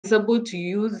able to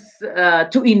use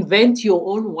to invent your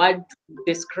own word to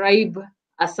describe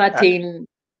a Uh, certain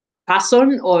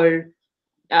person or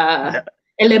uh, no, no,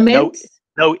 element?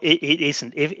 no, it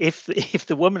isn't. If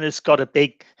the woman has got a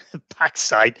big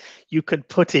backside, you can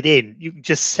put it in. You can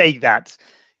just say that.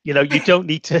 You don't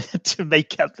need to to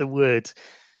make up the word.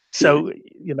 So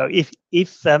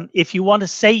if you want to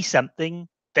say something,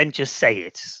 then just say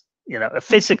it. A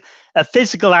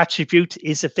physical attribute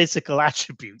is a physical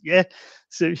attribute. Yeah.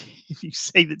 So if you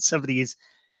say that somebody is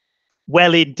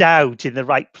well endowed in the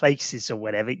right places or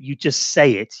whatever, you just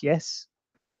say it. Yes.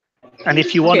 And Okay.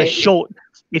 if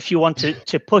you want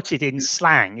to put it in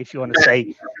slang, if you want to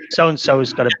say so and so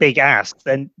has got a big ass,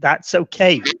 then that's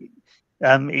okay.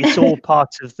 It's all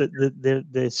part of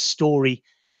the story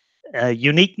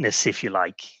uniqueness, if you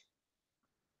like.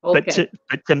 But Okay.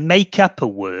 to make up a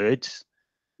word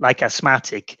like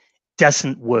asthmatic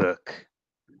doesn't work,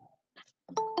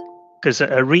 because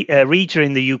a reader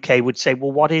in the UK would say,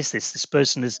 "Well, what is this? This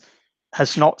person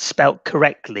has not spelt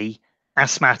correctly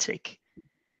asthmatic."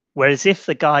 Whereas if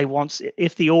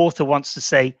the author wants to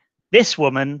say, "This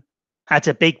woman had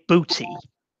a big booty,"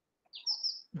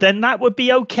 then that would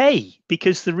be okay,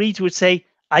 because the reader would say,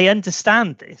 "I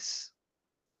understand this."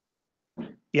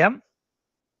 Yeah.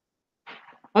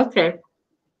 Okay.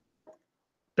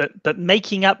 But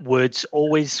making up words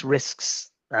always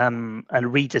risks a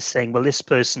reader saying, "Well, this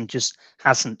person just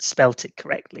hasn't spelt it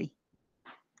correctly."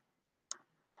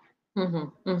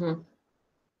 Mm-hmm.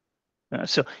 Mm-hmm.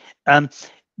 So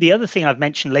the other thing I've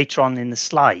mentioned later on in the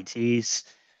slide is,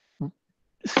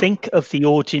 think of the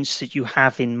audience that you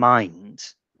have in mind.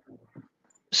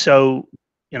 So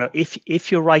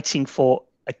if you're writing for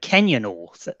a Kenyan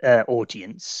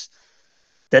audience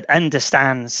that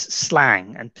understands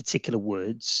slang and particular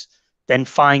words, then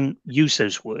fine, use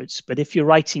those words. But if you're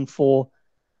writing for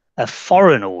a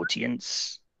foreign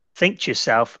audience, think to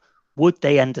yourself, would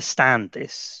they understand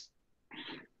this?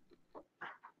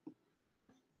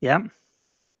 Yeah.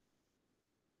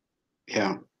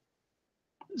 Yeah.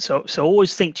 So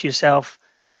always think to yourself,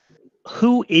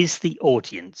 who is the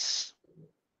audience?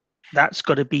 That's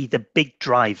got to be the big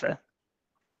driver.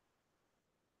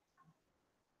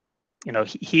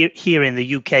 Here in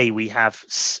the UK, we have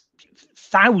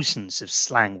thousands of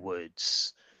slang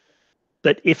words.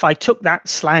 But if I took that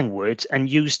slang word and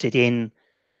used it in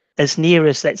as near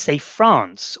as, let's say,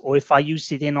 France, or if I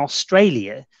used it in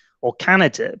Australia or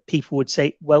Canada, people would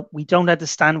say, well, we don't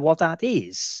understand what that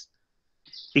is,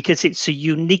 because it's a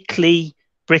uniquely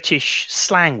British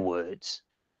slang word.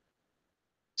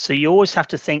 So you always have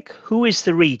to think, who is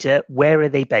the reader? Where are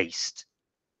they based?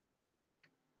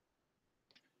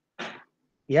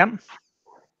 Yeah.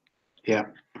 Yeah.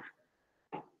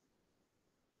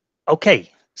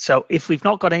 Okay. So if we've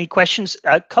not got any questions,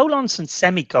 colons and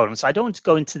semicolons, I don't want to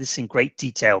go into this in great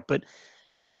detail, but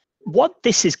what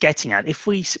this is getting at, if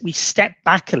we step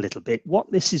back a little bit,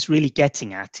 what this is really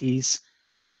getting at is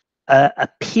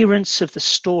appearance of the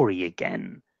story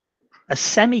again. A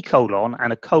semicolon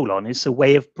and a colon is a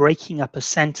way of breaking up a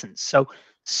sentence. So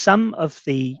some of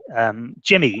the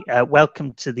Jimmy,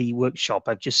 welcome to the workshop.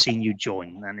 I've just seen you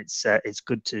join, and it's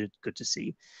good to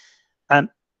see you.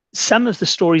 Some of the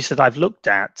stories that I've looked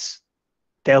at,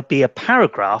 there'll be a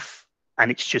paragraph, and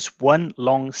it's just one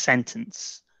long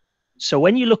sentence. So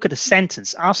when you look at a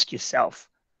sentence, ask yourself,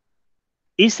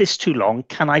 is this too long?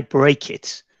 Can I break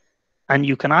it? And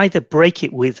you can either break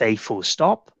it with a full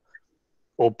stop,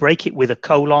 or break it with a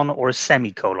colon or a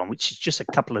semicolon, which is just a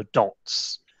couple of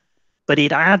dots. But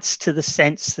it adds to the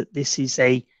sense that this is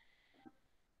a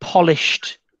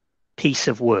polished piece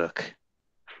of work.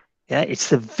 Yeah, it's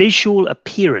the visual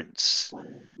appearance.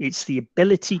 It's the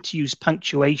ability to use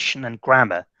punctuation and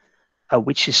grammar,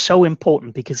 which is so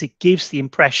important, because it gives the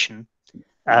impression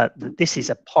that this is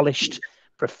a polished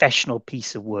professional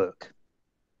piece of work.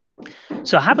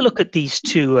 So have a look at these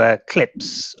two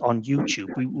clips on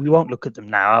YouTube. We won't look at them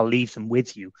now. I'll leave them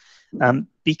with you,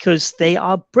 because they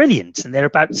are brilliant, and they're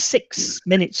about 6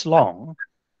 minutes long,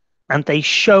 and they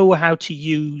show how to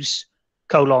use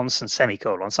colons and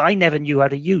semicolons. I never knew how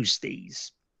to use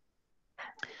these,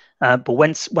 but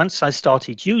once I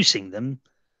started using them,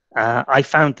 I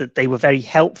found that they were very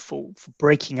helpful for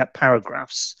breaking up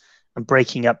paragraphs and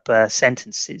breaking up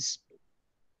sentences.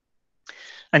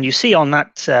 And you see on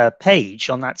that page,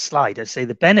 on that slide, I say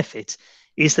the benefit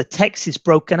is the text is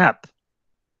broken up.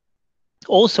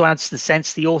 Also adds the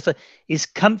sense the author is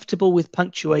comfortable with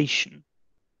punctuation.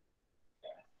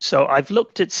 So I've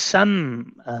looked at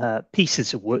some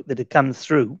pieces of work that have come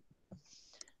through,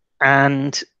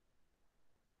 and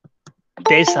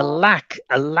there's a lack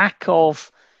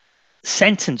of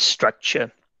sentence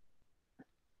structure.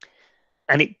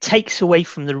 and it takes away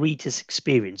from the reader's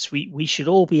experience. We should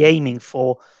all be aiming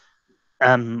for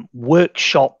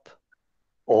workshop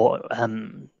or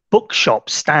bookshop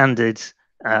standard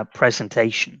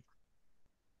presentation.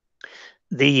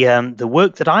 The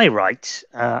work that I write,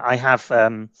 I have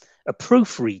a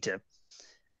proofreader,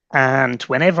 and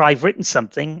whenever I've written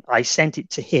something, I send it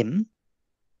to him.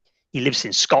 He lives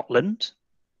in Scotland,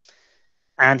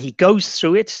 and he goes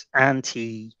through it and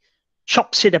he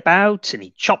chops it about, and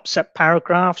he chops up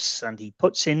paragraphs, and he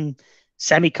puts in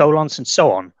semicolons and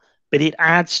so on. But it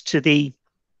adds to the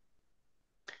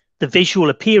visual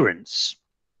appearance.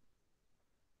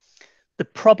 The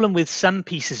problem with some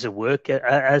pieces of work,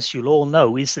 as you'll all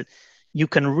know, is that you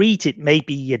can read it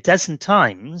maybe a dozen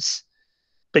times,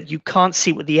 but you can't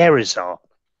see what the errors are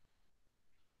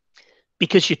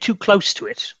because you're too close to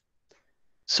it.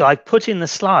 So I've put in the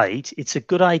slide, it's a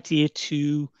good idea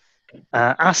to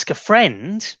ask a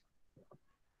friend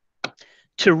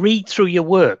to read through your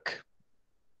work.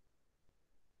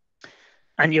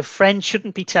 And your friend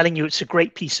shouldn't be telling you it's a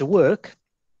great piece of work.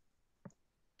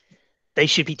 They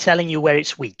should be telling you where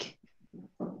it's weak.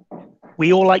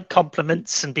 We all like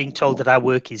compliments and being told that our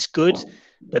work is good,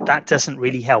 but that doesn't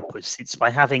really help us. It's by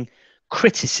having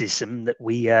criticism that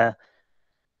we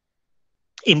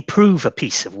improve a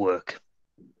piece of work.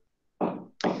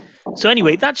 So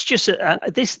anyway, that's just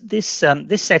this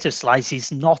set of slides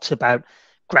is not about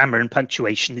grammar and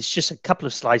punctuation. It's just a couple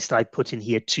of slides that I put in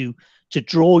here to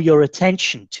draw your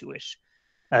attention to it,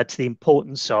 to the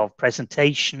importance of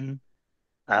presentation,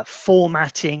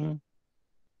 formatting,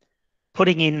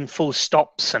 putting in full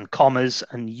stops and commas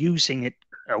and using it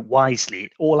wisely.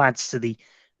 It all adds to the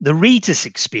reader's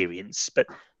experience, but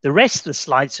the rest of the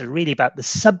slides are really about the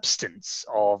substance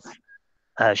of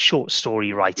short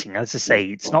story writing. As I say,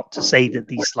 it's not to say that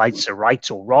these slides are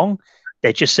right or wrong.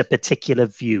 They're just a particular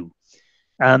view.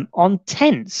 On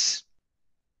tense,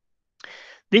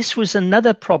 this was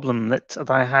another problem that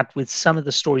I had with some of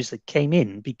the stories that came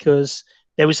in, because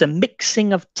there was a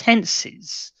mixing of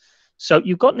tenses. So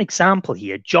you've got an example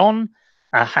here. John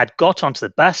had got onto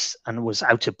the bus and was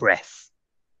out of breath.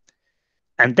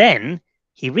 And then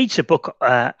he reads a book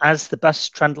as the bus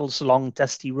trundles along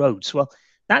dusty roads. Well,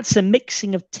 that's a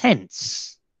mixing of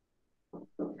tense,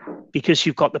 because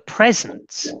you've got the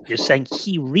present. You're saying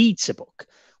he reads a book,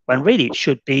 when really it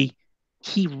should be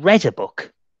he read a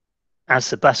book as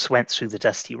the bus went through the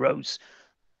dusty roads.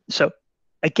 So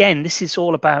again, this is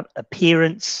all about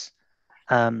appearance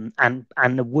and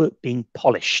the work being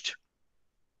polished.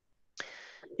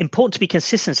 Important to be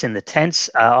consistent in the tense.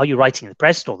 Are you writing the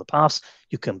present or the past?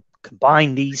 You can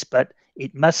combine these, but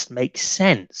it must make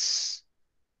sense.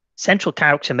 Central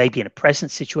character may be in a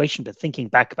present situation, but thinking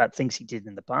back about things he did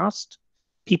in the past,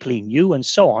 people he knew, and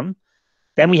so on.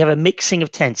 Then we have a mixing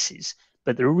of tenses,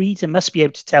 but the reader must be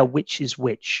able to tell which is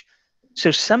which.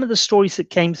 So some of the stories that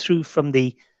came through from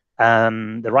the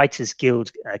Writers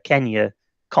Guild Kenya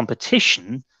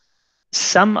competition,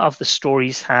 some of the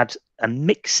stories had a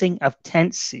mixing of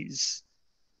tenses,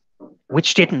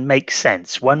 which didn't make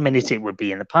sense. 1 minute it would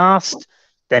be in the past,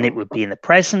 then it would be in the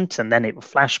present, and then it would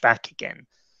flash back again.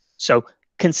 So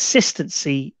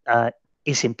consistency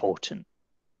is important.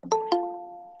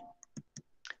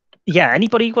 Yeah,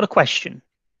 anybody got a question?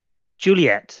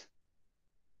 Juliet?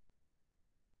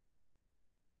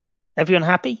 Everyone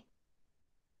happy?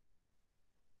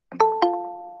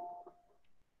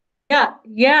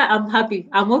 Yeah, I'm happy.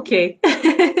 I'm okay.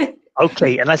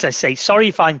 Okay, and as I say, sorry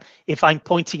if I'm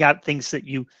pointing out things that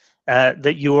you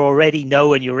already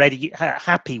know and you're already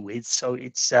happy with. So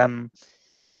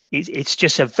it's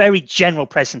just a very general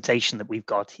presentation that we've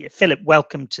got here. Philip,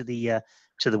 welcome to the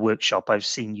workshop. I've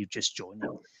seen you just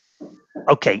joining.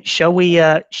 Okay, shall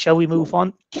we move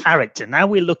on? Character. Now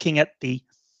we're looking at the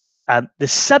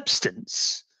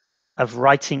substance of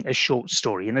writing a short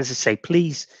story. And as I say,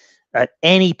 please at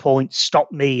any point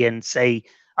stop me and say,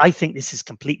 I think this is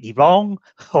completely wrong,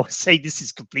 or say this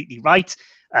is completely right.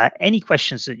 Any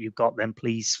questions that you've got, then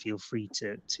please feel free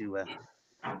to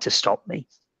stop me.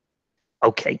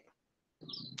 Okay.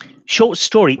 Short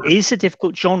story is a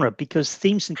difficult genre because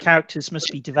themes and characters must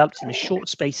be developed in a short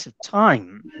space of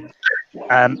time.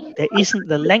 There isn't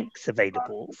the length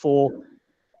available for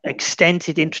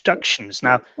extended introductions.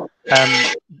 Now,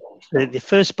 the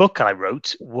first book I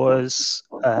wrote was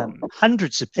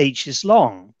hundreds of pages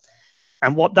long.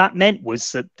 And what that meant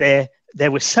was that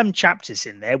there were some chapters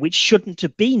in there which shouldn't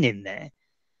have been in there.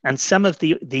 And some of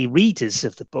the readers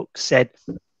of the book said,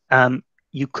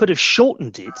 you could have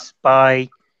shortened it by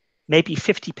maybe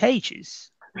 50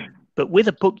 pages. But with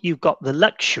a book, you've got the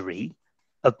luxury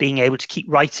of being able to keep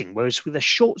writing. Whereas with a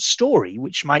short story,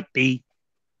 which might be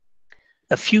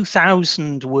a few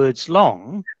thousand words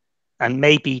long and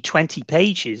maybe 20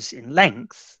 pages in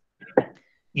length,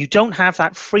 you don't have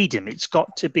that freedom. It's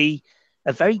got to be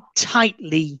a very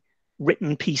tightly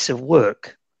written piece of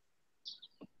work.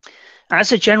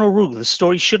 As a general rule, the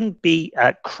story shouldn't be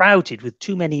crowded with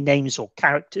too many names or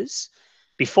characters.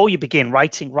 Before you begin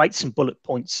writing, write some bullet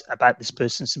points about this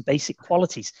person, some basic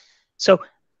qualities. So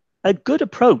a good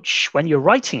approach when you're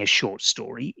writing a short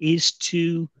story is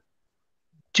to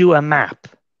do a map.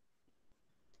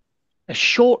 A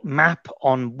short map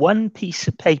on one piece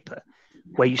of paper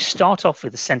where you start off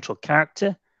with a central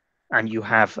character and you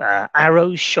have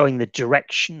arrows showing the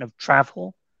direction of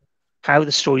travel, how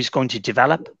the story is going to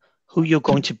develop, who you're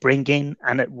going to bring in,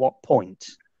 and at what point.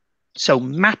 So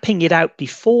mapping it out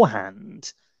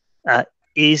beforehand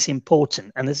is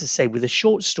important. And as I say, with a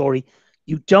short story,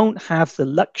 you don't have the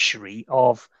luxury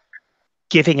of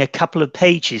giving a couple of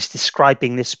pages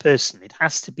describing this person. It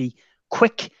has to be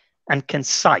quick and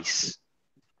concise.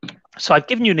 So I've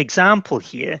given you an example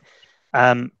here.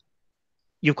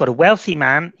 You've got a wealthy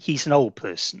man, he's an old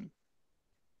person.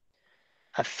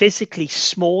 A physically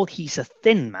small, he's a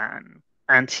thin man,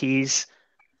 and his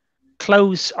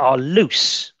clothes are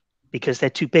loose because they're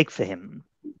too big for him.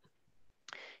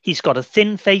 He's got a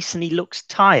thin face and he looks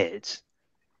tired,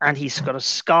 and he's got a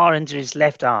scar under his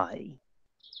left eye.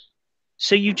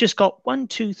 So you just got 1,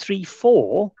 2, 3,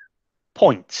 4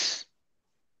 points.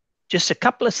 Just a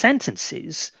couple of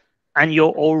sentences, and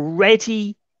you're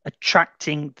already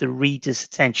attracting the reader's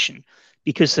attention,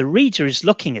 because the reader is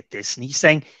looking at this and he's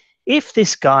saying, if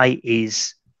this guy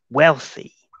is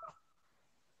wealthy,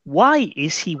 why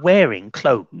is he wearing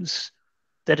clothes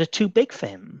that are too big for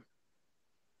him?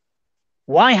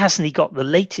 Why hasn't he got the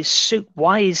latest suit?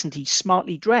 Why isn't he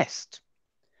smartly dressed?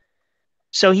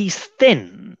 So he's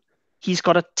thin. He's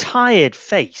got a tired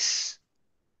face.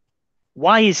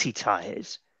 Why is he tired?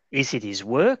 Is it his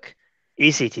work?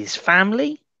 Is it his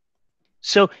family?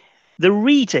 So the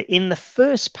reader, in the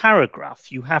first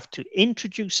paragraph, you have to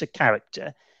introduce a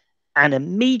character and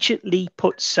immediately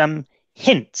put some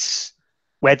hints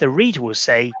where the reader will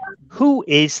say, who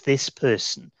is this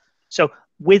person? So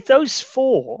with those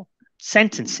 4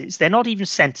 sentences, they're not even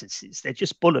sentences, they're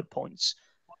just bullet points.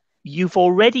 You've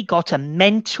already got a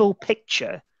mental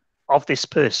picture of this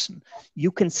person.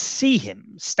 You can see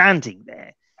him standing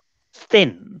there,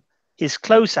 thin. His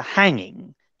clothes are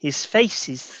hanging. His face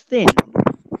is thin.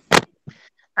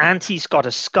 And he's got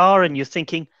a scar, and you're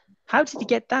thinking, how did he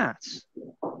get that?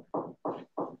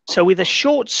 So with a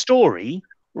short story,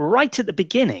 right at the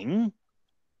beginning,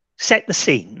 set the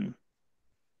scene.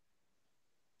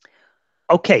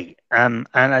 Okay, and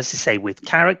as I say, with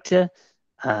character,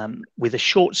 with a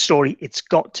short story, it's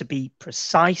got to be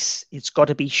precise. It's got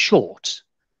to be short.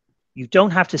 You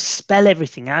don't have to spell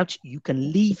everything out. You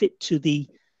can leave it to the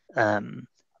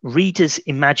reader's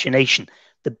imagination.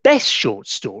 The best short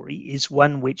story is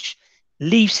one which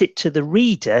leaves it to the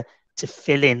reader to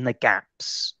fill in the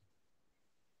gaps.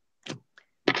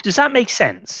 Does that make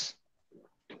sense?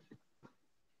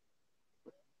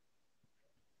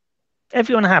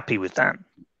 Everyone happy with that?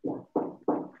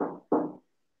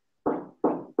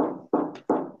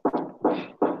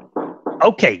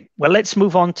 Okay, well, let's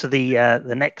move on to the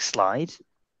next slide.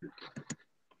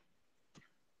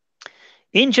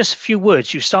 In just a few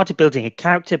words, you started building a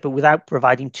character, but without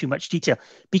providing too much detail,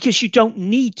 because you don't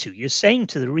need to. You're saying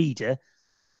to the reader,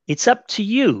 it's up to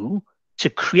you to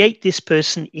create this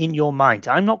person in your mind.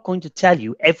 I'm not going to tell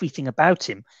you everything about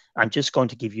him. I'm just going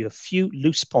to give you a few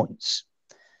loose points.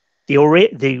 The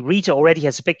reader already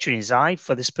has a picture in his eye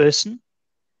for this person.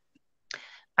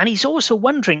 And he's also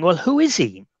wondering, well, who is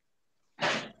he?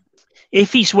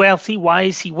 If he's wealthy, why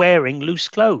is he wearing loose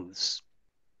clothes?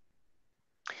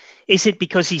 Is it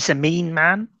because he's a mean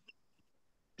man?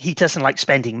 He doesn't like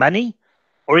spending money?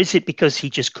 Or is it because he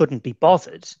just couldn't be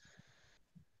bothered?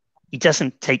 He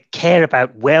doesn't take care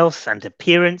about wealth and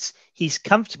appearance. He's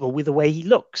comfortable with the way he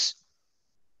looks.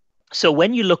 So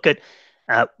when you look at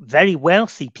very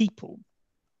wealthy people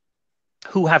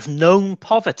who have known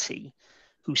poverty,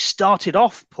 who started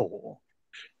off poor,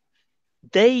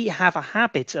 they have a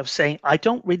habit of saying, I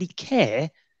don't really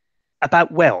care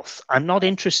about wealth. I'm not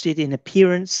interested in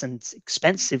appearance and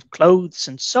expensive clothes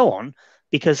and so on,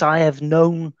 because I have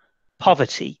known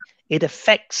poverty. It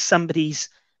affects somebody's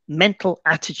mental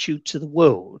attitude to the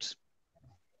world.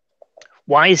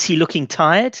 Why is he looking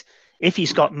tired? If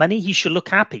he's got money, he should look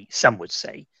happy, some would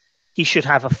say. He should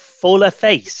have a fuller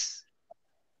face.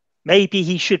 Maybe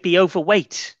he should be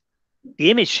overweight. The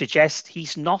image suggests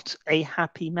he's not a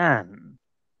happy man.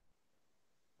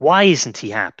 Why isn't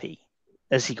he happy?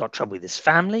 Has he got trouble with his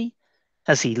family?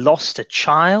 Has he lost a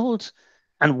child?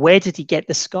 And where did he get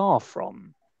the scar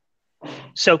from?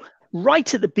 So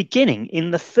right at the beginning,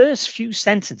 in the first few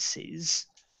sentences,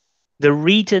 the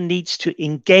reader needs to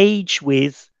engage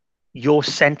with your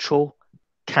central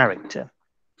character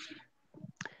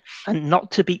and not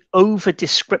to be over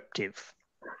descriptive.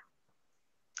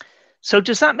 So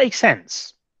does that make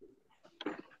sense?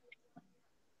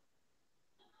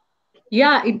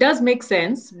 Yeah, it does make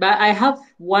sense, but I have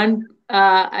one.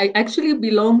 I actually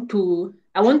belong to.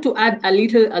 I want to add a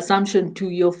little assumption to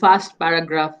your first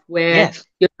paragraph where Yes.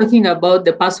 you're talking about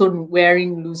the person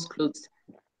wearing loose clothes.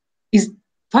 Is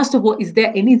First of all, is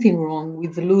there anything wrong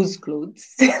with loose clothes?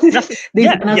 Nothing. There's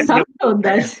Yeah, an assumption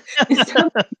that there's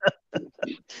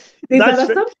an That's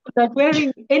assumption that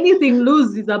wearing anything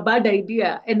loose is a bad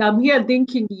idea, and I'm here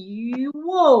thinking,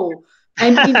 whoa.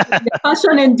 And in the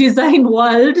fashion and design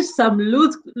world, some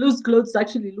loose clothes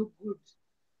actually look good.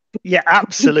 Yeah,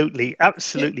 absolutely,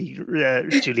 absolutely,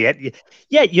 Juliet.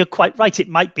 Yeah, you're quite right. It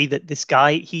might be that this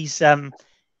guy, his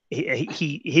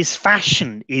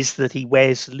fashion is that he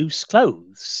wears loose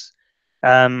clothes.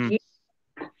 It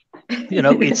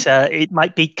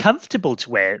might be comfortable to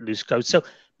wear loose clothes. So,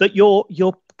 but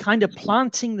you're kind of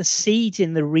planting the seed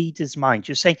in the reader's mind.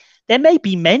 You're saying there may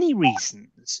be many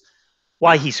reasons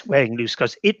why he's wearing loose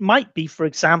clothes. It might be, for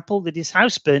example, that his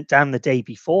house burnt down the day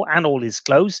before and all his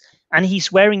clothes, and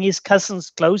he's wearing his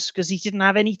cousin's clothes because he didn't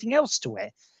have anything else to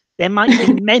wear. There might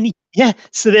be many,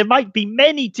 so there might be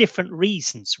many different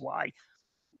reasons why.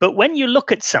 But when you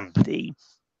look at somebody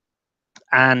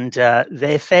and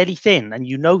they're fairly thin, and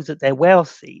you know that they're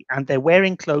wealthy and they're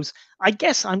wearing clothes, I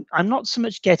guess I'm not so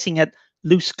much getting at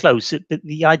loose clothes, but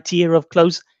the idea of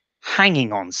clothes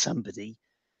hanging on somebody.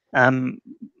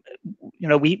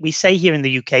 We say here in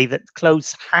the UK that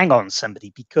clothes hang on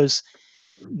somebody because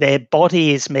their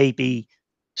body is maybe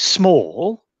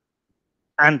small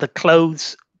and the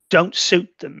clothes don't suit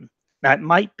them. Now, it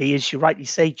might be, as you rightly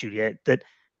say, Juliet, that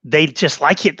they just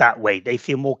like it that way. They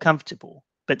feel more comfortable.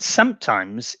 But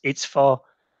sometimes it's for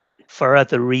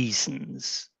other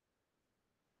reasons.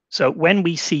 So when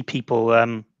we see people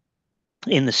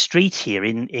in the street here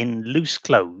in loose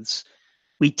clothes,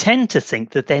 we tend to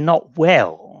think that they're not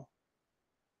well.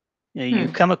 You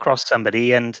come across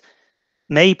somebody and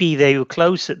maybe they were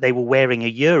clothes that they were wearing a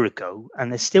year ago and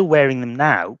they're still wearing them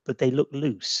now, but they look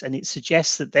loose. And it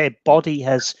suggests that their body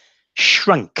has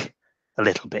shrunk a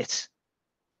little bit.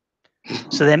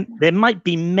 So there might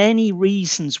be many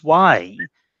reasons why,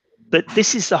 but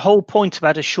this is the whole point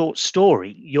about a short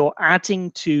story. You're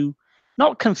adding to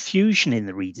not confusion in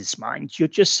the reader's mind. You're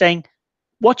just saying,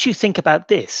 what do you think about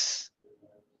this?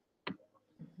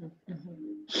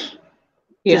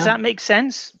 Yeah. Does that make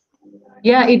sense?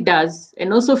 Yeah, it does.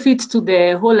 And also fits to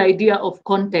the whole idea of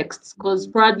context, because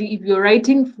probably if you're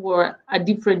writing for a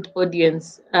different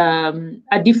audience,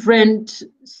 a different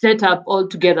setup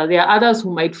altogether, there are others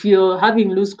who might feel having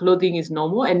loose clothing is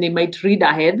normal and they might read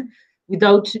ahead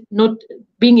without not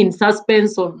being in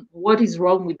suspense on what is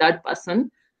wrong with that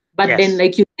person. But Yes. then,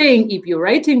 like you're saying, if you're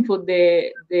writing for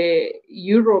the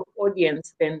Europe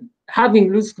audience, then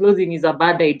having loose clothing is a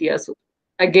bad idea. So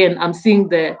again, I'm seeing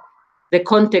the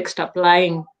context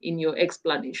applying in your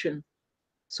explanation.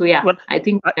 So yeah, Well, I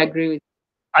think I agree with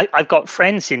you. I've got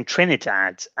friends in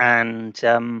Trinidad, and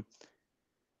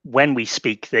when we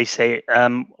speak, they say,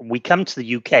 we come to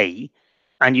the UK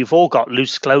and you've all got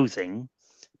loose clothing,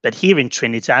 but here in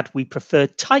Trinidad, we prefer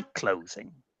tight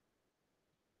clothing.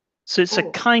 So it's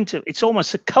it's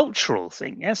almost a cultural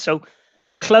thing. Yeah. So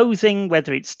clothing,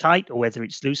 whether it's tight or whether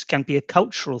it's loose, can be a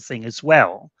cultural thing as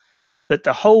well. But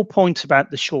the whole point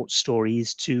about the short story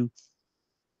is to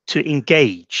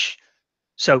engage.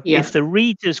 So if the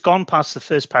reader's gone past the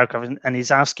first paragraph and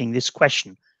is asking this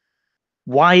question,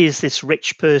 why is this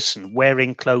rich person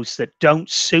wearing clothes that don't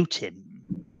suit him?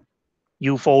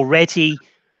 You've already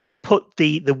put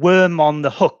the worm on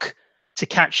the hook to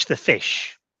catch the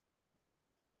fish.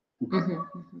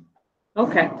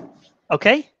 Okay.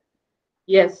 Okay.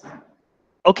 Yes.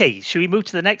 Okay. Should we move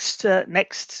to the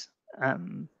next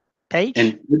page?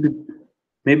 And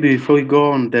maybe before we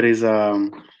go on, there is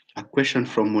a question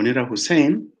from Munira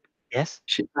Hussein. Yes.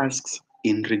 She asks,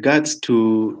 in regards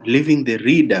to leaving the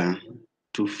reader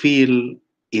to fill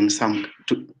in some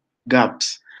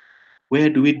gaps, where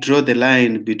do we draw the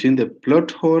line between the plot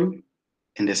hole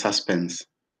and the suspense?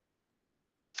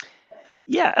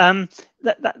 Yeah,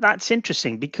 that's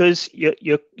interesting because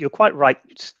you're quite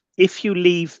right. If you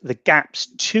leave the gaps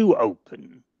too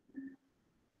open,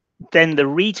 then the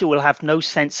reader will have no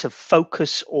sense of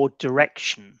focus or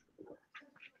direction.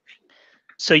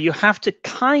 So you have to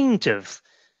kind of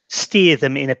steer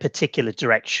them in a particular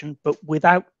direction, but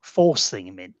without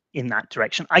forcing them in that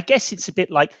direction. I guess it's a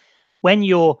bit like when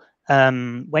you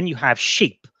have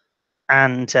sheep,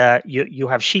 and you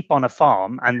have sheep on a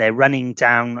farm and they're running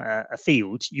down a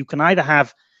field. You can either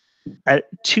have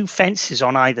two fences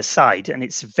on either side, and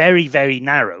it's very, very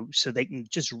narrow, so they can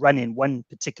just run in one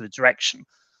particular direction,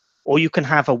 or you can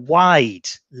have a wide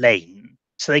lane,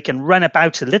 so they can run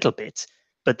about a little bit,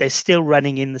 but they're still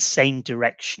running in the same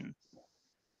direction.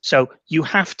 So you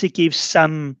have to give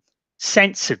some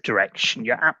sense of direction.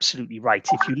 You're absolutely right.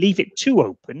 If you leave it too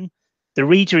open, the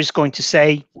reader is going to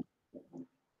say,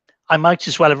 I might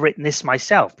as well have written this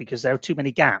myself because there are too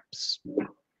many gaps.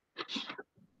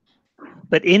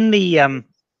 But in the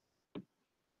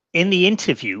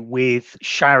interview with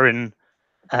Sharon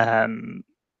that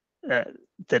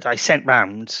I sent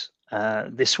round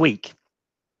this week,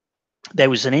 there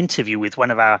was an interview with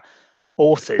one of our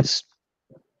authors.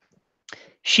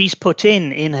 She's put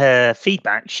in her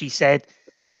feedback, she said,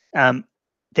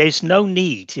 there's no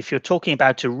need, if you're talking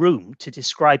about a room, to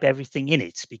describe everything in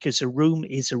it, because a room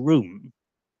is a room.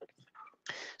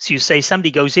 So you say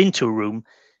somebody goes into a room,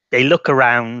 they look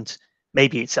around,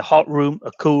 maybe it's a hot room,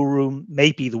 a cool room,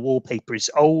 maybe the wallpaper is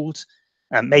old,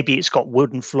 maybe it's got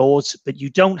wooden floors, but you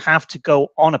don't have to go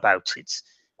on about it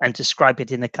and describe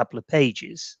it in a couple of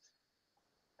pages.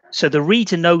 So the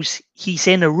reader knows he's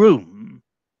in a room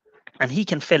and he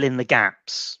can fill in the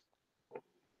gaps.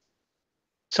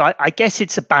 So I guess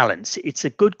it's a balance. It's a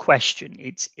good question.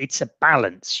 It's a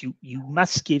balance. You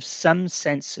must give some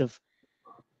sense of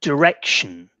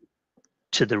direction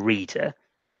to the reader,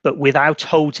 but without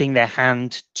holding their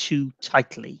hand too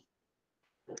tightly.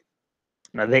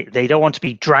 Now, they don't want to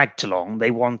be dragged along.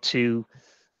 They want to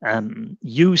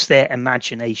use their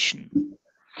imagination.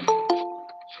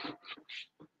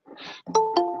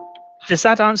 Does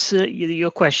that answer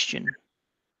your question?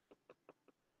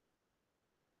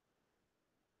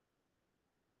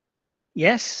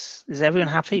 Yes? Is everyone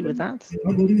happy with that?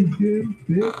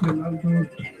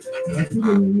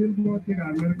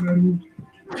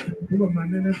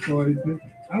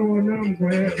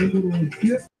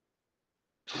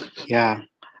 Yeah,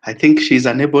 I think she's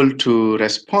unable to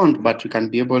respond, but we can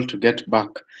be able to get back.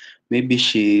 Maybe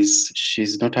she's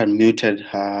not unmuted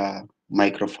her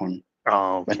microphone.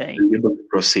 Okay. But we'll be able to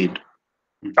proceed.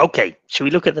 Okay. Should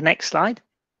we look at the next slide?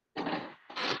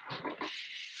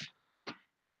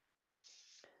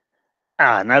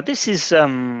 Now this is I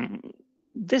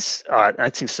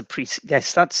think it's the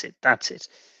yes, that's it.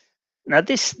 Now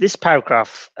this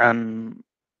paragraph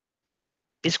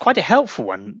is quite a helpful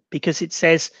one because it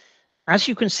says, as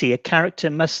you can see, a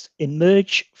character must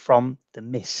emerge from the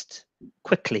mist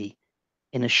quickly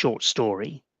in a short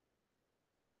story.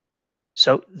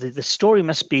 So the story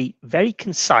must be very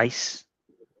concise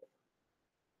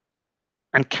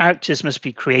and characters must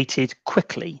be created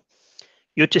quickly.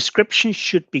 Your description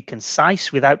should be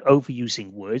concise without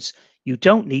overusing words. You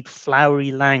don't need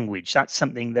flowery language. That's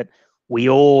something that we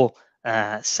all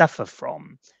suffer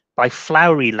from. By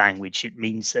flowery language, it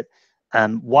means that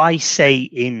why say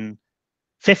in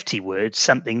 50 words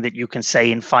something that you can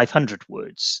say in 500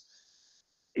 words?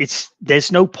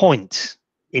 There's no point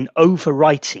in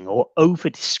overwriting or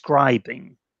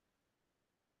over-describing.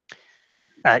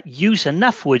 Use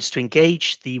enough words to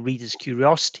engage the reader's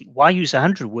curiosity. Why use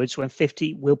 100 words when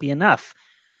 50 will be enough?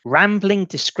 Rambling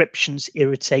descriptions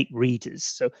irritate readers.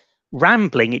 So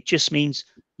rambling, it just means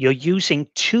you're using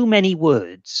too many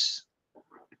words.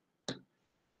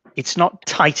 It's not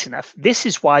tight enough. This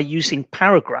is why using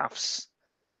paragraphs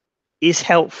is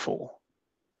helpful,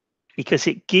 because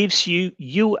it gives you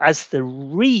as the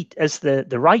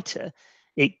writer,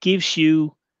 it gives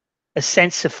you a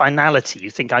sense of finality. You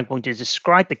think, I'm going to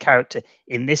describe the character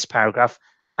in this paragraph,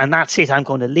 and that's it, I'm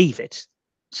going to leave it.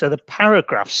 So the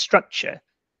paragraph structure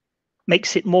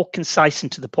makes it more concise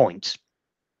and to the point.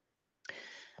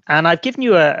 And I've given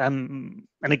you an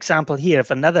example here of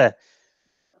another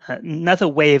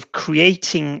way of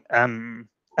creating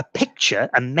a picture,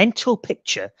 a mental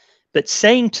picture, but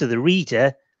saying to the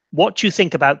reader, what do you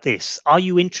think about this? Are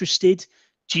you interested?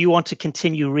 Do you want to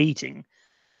continue reading?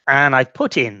 And I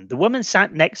put in, the woman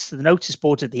sat next to the notice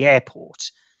board at the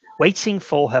airport, waiting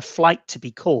for her flight to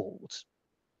be called.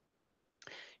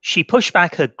 She pushed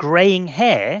back her graying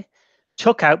hair,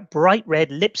 took out bright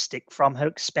red lipstick from her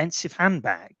expensive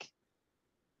handbag,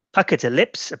 puckered her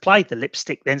lips, applied the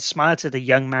lipstick, then smiled at a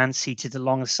young man seated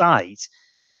alongside.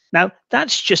 Now,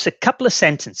 that's just a couple of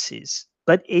sentences,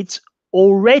 but it's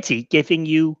already giving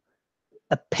you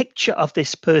a picture of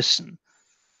this person.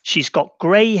 She's got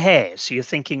grey hair, so you're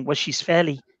thinking, well, she's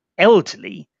fairly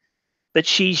elderly. but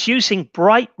she's using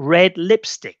bright red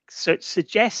lipstick. So it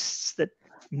suggests that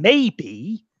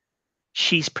maybe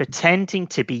she's pretending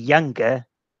to be younger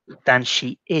than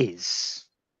she is.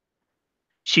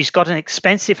 She's got an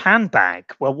expensive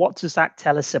handbag. Well, what does that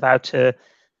tell us about her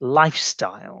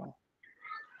lifestyle?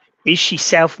 Is she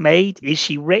self-made? Is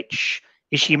she rich?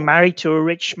 Is she married to a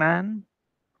rich man?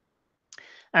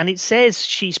 And it says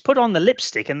she's put on the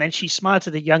lipstick and then she smiled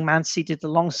at a young man seated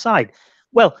alongside.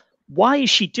 Well, why is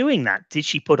she doing that? Did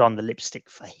she put on the lipstick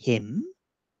for him?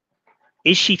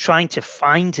 Is she trying to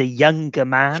find a younger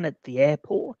man at the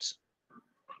airport?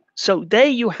 So there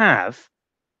you have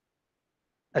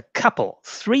a couple,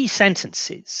 3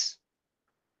 sentences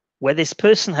where this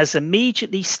person has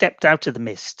immediately stepped out of the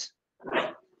mist.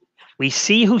 We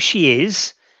see who she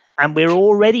is, and we're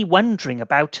already wondering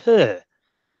about her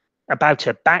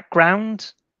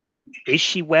background. Is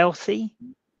she wealthy?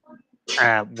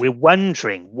 We're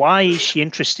wondering, why is she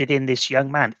interested in this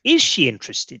young man? Is she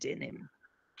interested in him?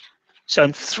 So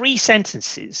in 3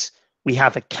 sentences, we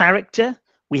have a character,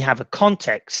 we have a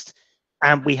context,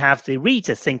 and we have the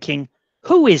reader thinking,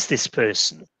 who is this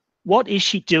person? What is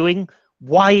she doing?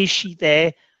 Why is she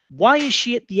there? Why is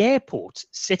she at the airport,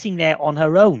 sitting there on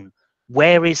her own?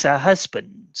 Where is her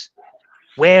husband?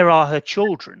 Where are her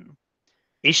children?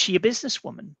 Is she a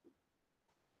businesswoman?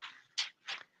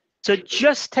 So it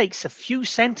just takes a few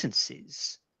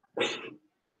sentences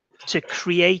to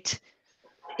create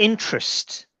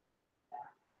interest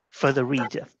for the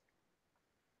reader.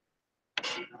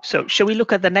 So shall we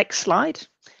look at the next slide?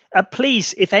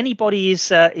 Please, if anybody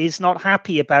is not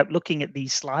happy about looking at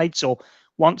these slides or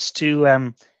wants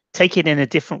to take it in a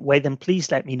different way, then please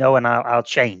let me know and I'll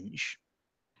change.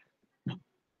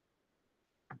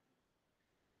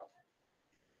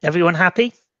 Everyone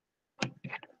happy?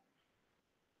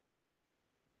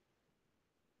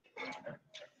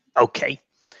 Okay.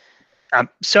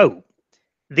 So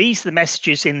these are the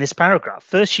messages in this paragraph.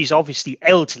 First, she's obviously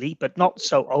elderly, but not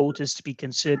so old as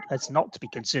not to be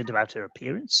concerned about her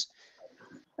appearance.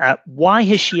 Why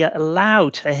has she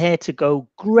allowed her hair to go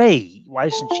grey? Why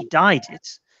hasn't she dyed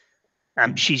it?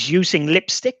 She's using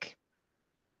lipstick.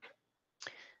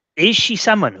 Is she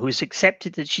someone who has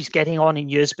accepted that she's getting on in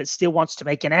years, but still wants to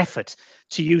make an effort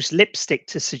to use lipstick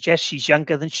to suggest she's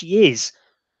younger than she is?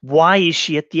 Why is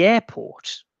she at the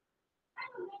airport?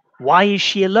 Why is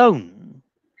she alone?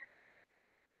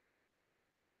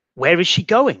 Where is she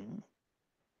going?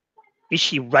 Is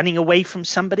she running away from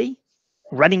somebody?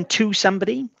 Running to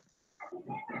somebody?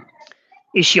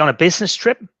 Is she on a business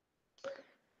trip?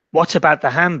 What about the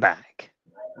handbag?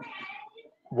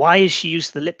 Why has she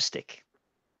used the lipstick?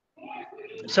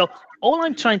 So all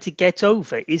I'm trying to get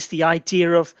over is the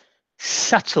idea of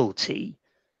subtlety,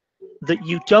 that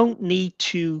you don't need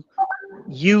to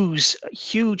use a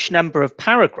huge number of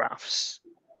paragraphs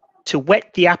to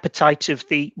whet the appetite of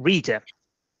the reader.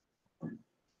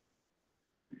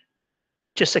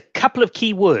 Just a couple of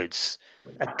key words,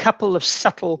 a couple of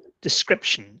subtle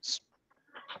descriptions.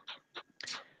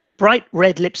 Bright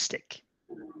red lipstick.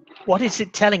 What is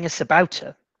it telling us about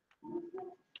her?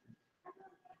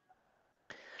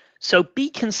 So be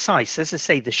concise. As I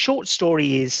say, the short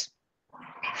story is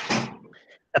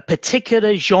a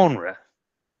particular genre,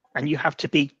 and you have to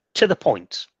be to the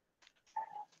point.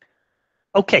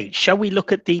 Okay, shall we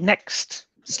look at the next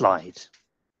slide?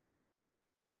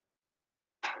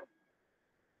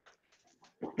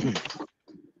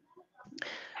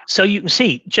 So you can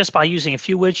see, just by using a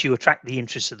few words, you attract the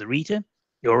interest of the reader.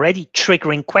 You're already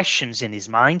triggering questions in his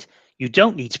mind. You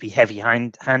don't need to be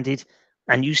heavy-handed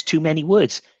and use too many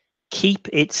words. Keep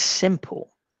it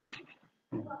simple.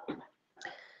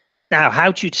 Now,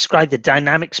 how do you describe the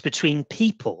dynamics between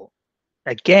people?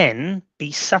 Again,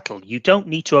 be subtle. You don't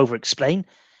need to over-explain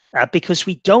because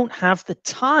we don't have the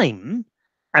time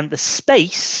and the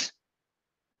space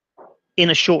in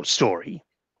a short story.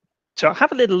 So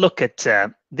have a little look at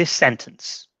this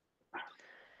sentence.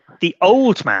 The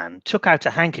old man took out a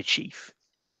handkerchief,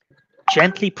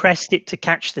 gently pressed it to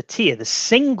catch the tear, the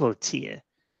single tear,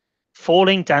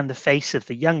 falling down the face of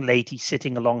the young lady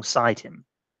sitting alongside him.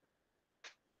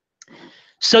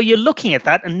 So you're looking at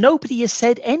that and nobody has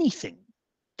said anything.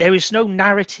 There is no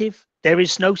narrative, there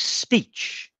is no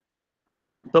speech.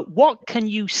 But what can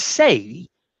you say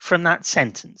from that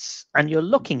sentence? And you're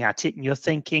looking at it and you're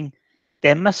thinking,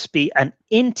 there must be an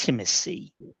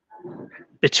intimacy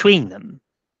between them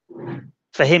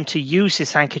for him to use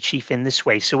his handkerchief in this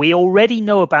way. So we already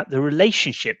know about the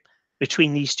relationship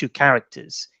between these two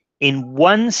characters. In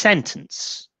one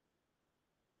sentence,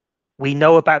 we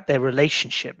know about their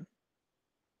relationship.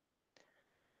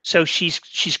 So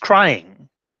she's crying.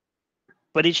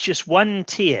 but it's just one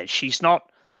tear. She's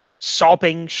not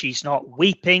sobbing, she's not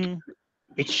weeping.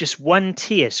 It's just one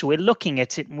tear. So we're looking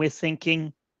at it and we're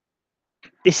thinking,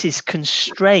 this is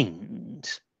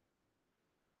constrained.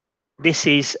 This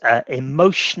is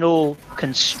emotional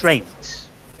constraint.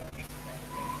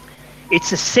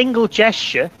 It's a single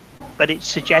gesture, but it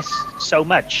suggests so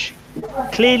much.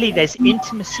 Clearly, there's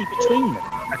intimacy between them,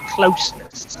 a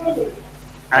closeness.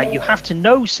 You have to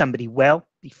know somebody well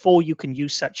before you can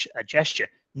use such a gesture.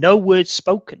 No words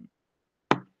spoken.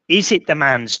 Is it the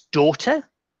man's daughter?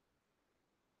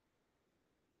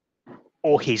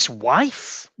 Or his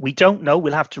wife? We don't know.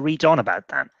 We'll have to read on about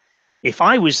that. If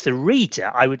I was the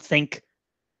reader, I would think,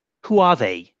 who are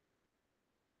they?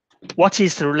 What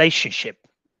is the relationship?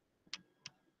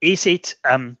 Is it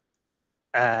a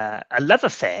love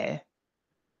affair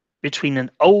between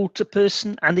an older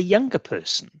person and a younger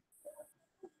person?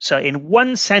 So in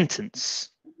one sentence,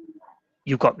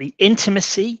 you've got the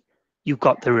intimacy, you've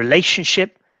got the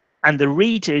relationship, and the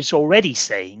reader is already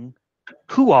saying,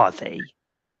 who are they?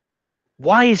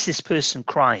 Why is this person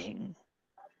crying?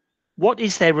 What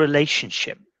is their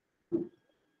relationship?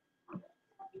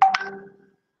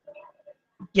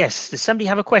 Yes, does somebody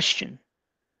have a question?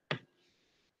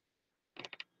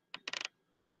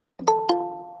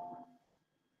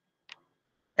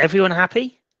 Everyone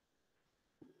happy?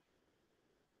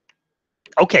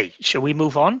 Okay, shall we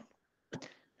move on?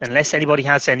 Unless anybody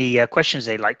has any questions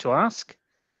they'd like to ask.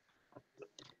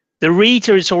 The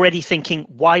reader is already thinking,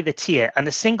 why the tear? And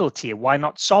a single tear, why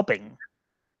not sobbing?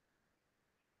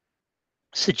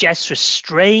 Suggests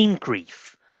restrained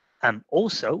grief, and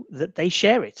also that they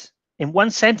share it. In one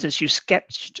sentence, you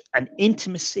sketched an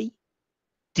intimacy,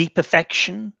 deep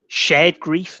affection, shared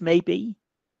grief, maybe,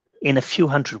 in a few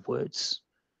hundred words.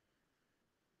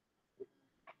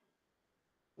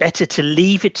 Better to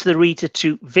leave it to the reader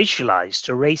to visualize,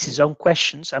 to raise his own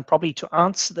questions, and probably to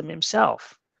answer them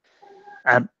himself.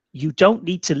 You don't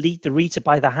need to lead the reader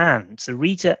by the hand. The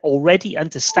reader already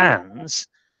understands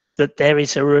that there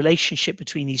is a relationship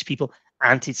between these people,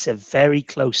 and it's a very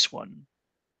close one.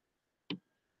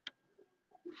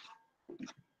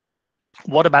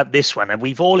 What about this one? And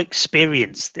we've all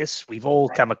experienced this. We've all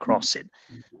come across it.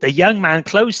 The young man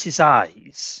closed his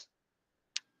eyes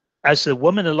as the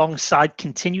woman alongside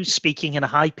continued speaking in a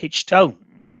high-pitched tone.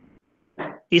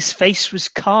 His face was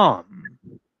calm,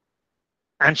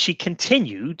 and she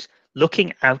continued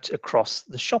looking out across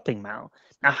the shopping mall.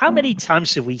 Now, how many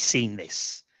times have we seen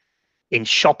this? In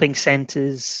shopping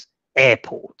centers,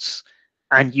 airports,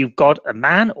 and you've got a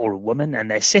man or a woman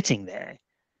and they're sitting there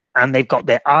and they've got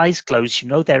their eyes closed, you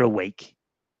know they're awake,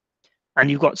 and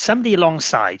you've got somebody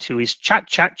alongside who is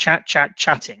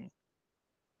chatting,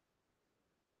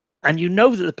 and you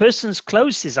know that the person's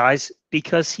closed his eyes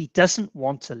because he doesn't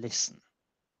want to listen,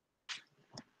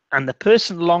 and the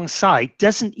person alongside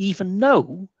doesn't even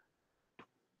know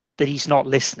that he's not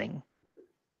listening.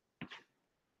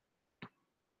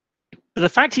 But the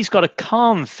fact he's got a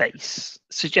calm face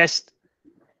suggests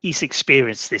he's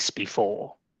experienced this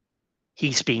before.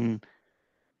 He's been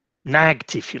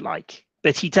nagged, if you like,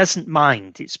 but he doesn't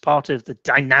mind. It's part of the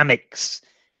dynamics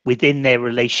within their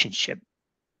relationship.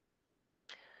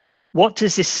 What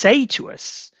does this say to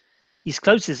us? He's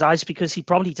closed his eyes because he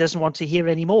probably doesn't want to hear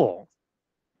any more.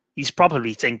 He's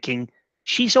probably thinking,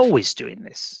 she's always doing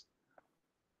this.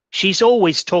 She's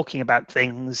always talking about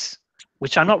things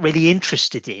which I'm not really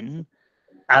interested in,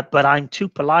 but I'm too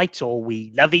polite, or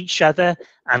we love each other,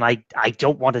 and I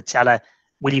don't want to tell her,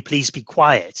 will you please be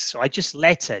quiet? So I just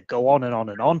let her go on and on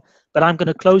and on, but I'm going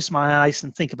to close my eyes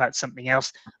and think about something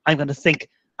else. I'm going to think,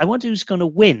 I wonder who's going to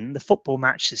win the football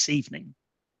match this evening.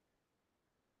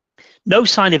 No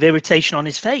sign of irritation on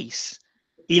his face.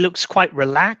 He looks quite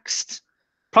relaxed,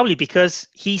 probably because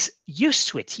he's used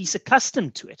to it. He's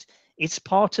accustomed to it. It's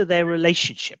part of their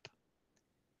relationship.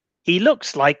 He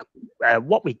looks like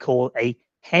what we call a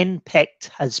henpecked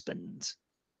husband.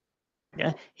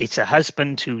 Yeah, it's a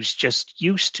husband who's just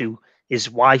used to his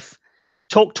wife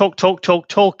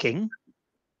talking,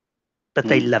 but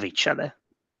they love each other.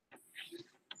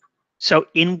 So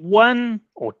in one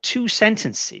or two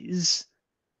sentences,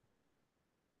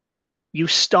 you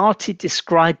started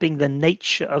describing the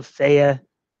nature of their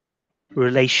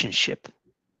relationship.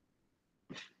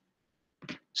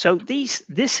 So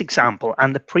this example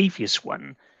and the previous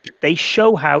one, they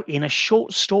show how in a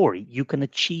short story you can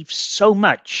achieve so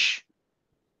much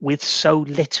with so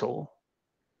little.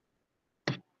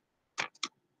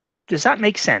 Does that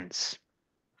make sense?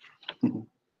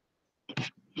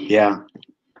 Yeah.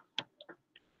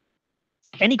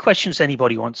 Any questions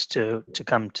anybody wants to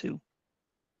come to?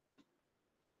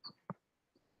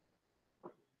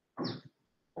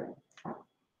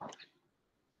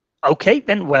 Okay,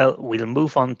 then, well, we'll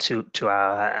move on to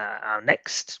our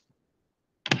next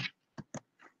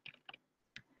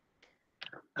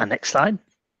slide.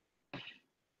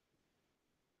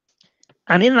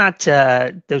 And in that,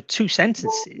 the two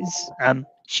sentences,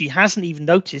 she hasn't even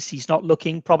noticed he's not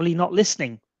looking, probably not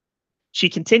listening. She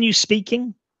continues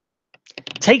speaking,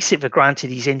 takes it for granted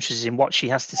he's interested in what she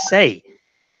has to say.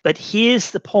 But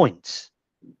here's the point.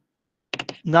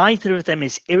 Neither of them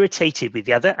is irritated with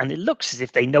the other, and it looks as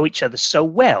if they know each other so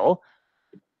well,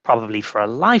 probably for a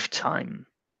lifetime.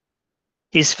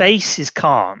 His face is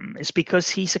calm. It's because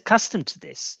he's accustomed to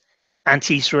this, and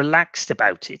he's relaxed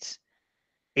about it.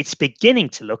 It's beginning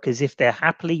to look as if they're a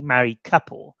happily married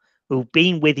couple who've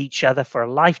been with each other for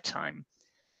a lifetime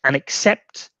and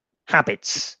accept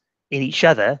habits in each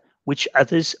other which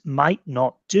others might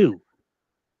not do.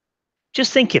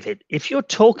 Just think of it. If you're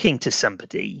talking to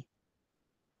somebody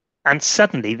and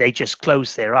suddenly they just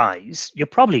close their eyes, you're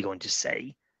probably going to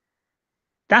say,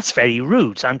 "That's very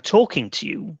rude. I'm talking to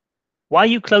you. Why are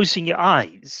you closing your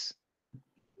eyes?"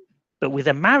 But with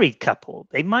a married couple,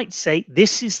 they might say,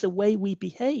 "This is the way we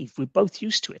behave. We're both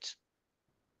used to it."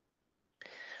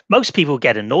 Most people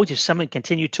get annoyed if someone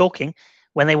continued talking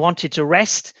when they wanted to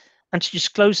rest and to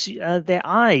just close their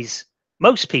eyes.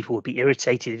 Most people would be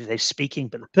irritated if they're speaking,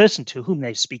 but the person to whom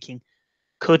they're speaking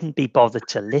couldn't be bothered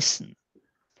to listen.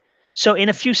 So in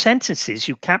a few sentences,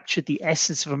 you captured the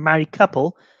essence of a married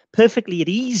couple perfectly at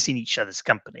ease in each other's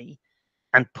company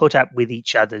and put up with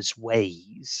each other's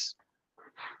ways.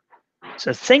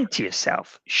 So think to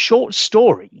yourself, short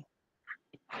story,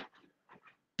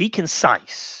 be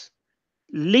concise,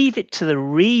 leave it to the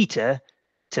reader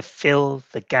to fill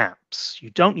the gaps. You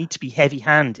don't need to be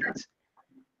heavy-handed.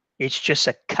 It's just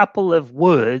a couple of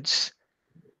words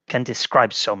can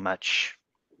describe so much.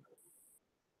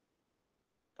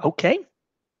 Okay.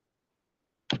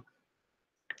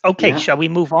 Okay, yeah. Shall we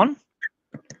move on?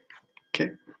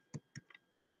 Okay.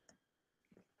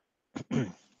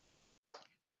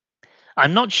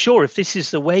 I'm not sure if this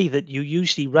is the way that you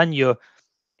usually run your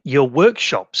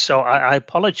workshops, so I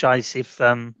apologize if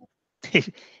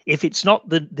it's not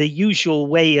the usual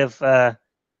way of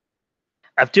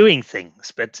doing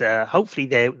things, but hopefully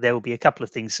there will be a couple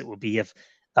of things that will be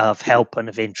of help and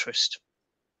of interest.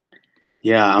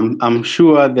 Yeah, I'm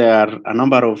sure there are a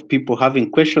number of people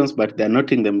having questions, but they're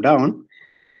noting them down.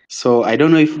 So I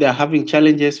don't know if they're having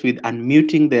challenges with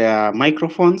unmuting their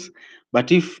microphones,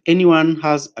 but if anyone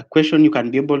has a question, you can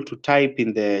be able to type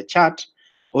in the chat,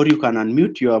 or you can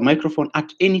unmute your microphone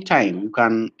at any time. You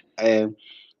can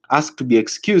ask to be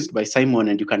excused by Simon,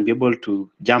 and you can be able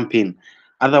to jump in.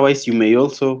 Otherwise, you may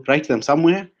also write them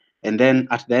somewhere, and then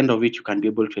at the end of it, you can be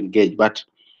able to engage. But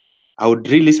I would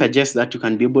really suggest that you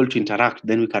can be able to interact,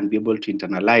 then we can be able to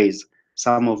internalize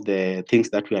some of the things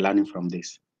that we are learning from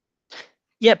this.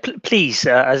 Yeah, please,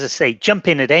 as I say, jump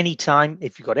in at any time.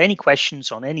 If you've got any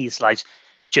questions on any of the slides,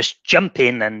 just jump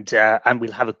in and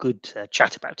we'll have a good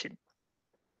chat about it.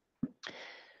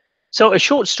 So a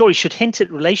short story should hint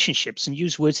at relationships and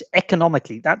use words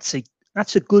economically. That's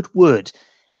a good word.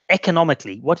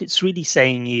 Economically, what it's really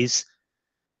saying is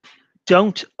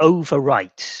don't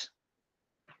overwrite.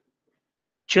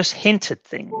 Just hint at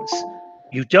things.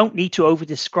 You don't need to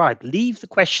over-describe. Leave the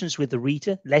questions with the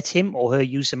reader. Let him or her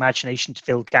use imagination to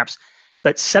fill gaps.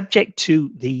 But subject to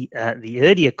the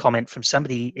earlier comment from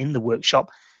somebody in the workshop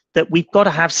that we've got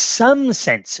to have some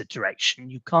sense of direction.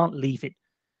 You can't leave it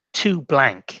too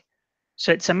blank.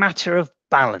 So it's a matter of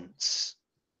balance.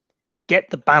 Get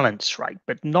the balance right,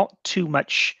 but not too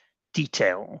much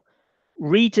detail.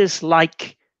 Readers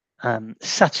like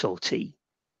subtlety.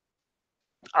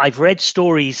 I've read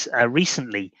stories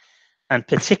recently, and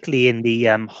particularly in the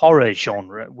horror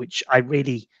genre, which I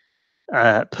really,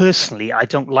 personally, I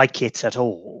don't like it at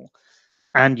all.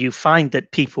 And you find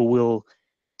that people will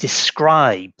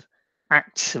describe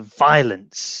acts of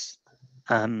violence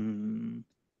in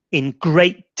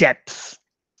great depth.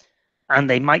 And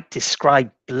they might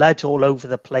describe blood all over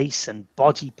the place and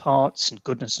body parts and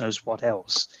goodness knows what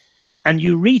else. And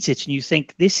you read it and you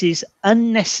think, this is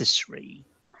unnecessary.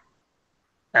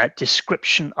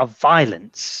 Description of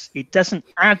violence. It doesn't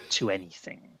add to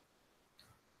anything.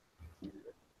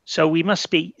 So we must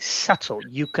be subtle.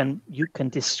 You can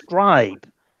describe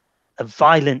a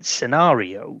violent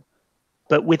scenario,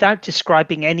 but without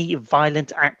describing any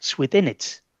violent acts within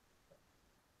it.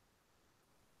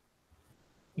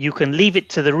 You can leave it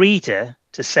to the reader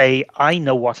to say, I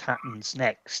know what happens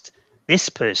next. This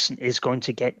person is going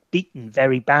to get beaten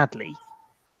very badly.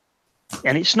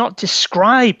 And it's not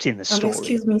described in the story.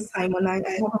 Excuse me, Simon, I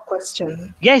have a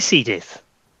question. Yes, Edith.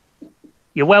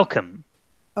 You're welcome.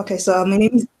 Okay, so my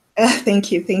name is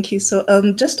Thank you, thank you. So,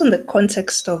 just on the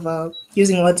context of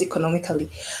using words economically,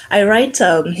 I write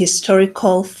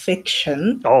historical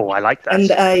fiction, Oh, I like that.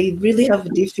 and I really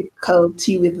have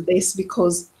difficulty with this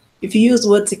because if you use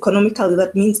words economically,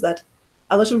 that means that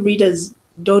a lot of readers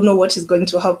don't know what is going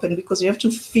to happen because you have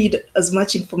to feed as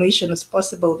much information as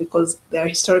possible because they are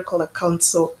historical accounts.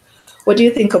 So, what do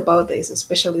you think about this,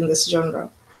 especially in this genre?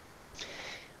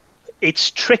 It's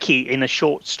tricky in a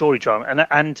short story drama,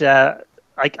 and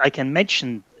I can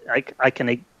mention, I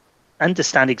can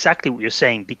understand exactly what you're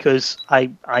saying because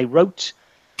I wrote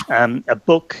a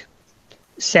book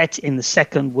set in the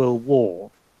Second World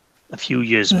War a few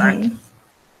years back,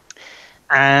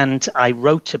 and I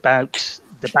wrote about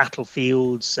the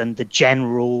battlefields and the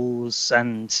generals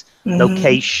and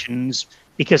locations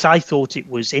because I thought it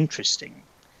was interesting.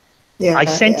 Yeah, I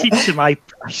sent it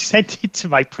to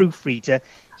my proofreader.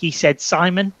 He said,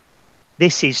 "Simon,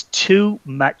 this is too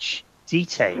much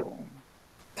detail."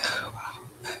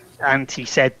 And he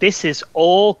said, "This has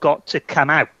all got to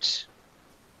come out.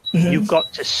 You've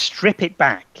got to strip it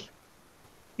back.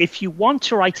 If you want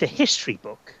to write a history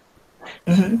book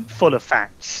full of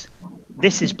facts,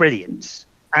 this is brilliant.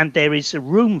 And there is a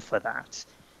room for that."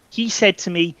 He said to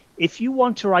me, "If you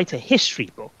want to write a history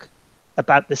book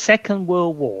about the Second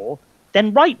World War,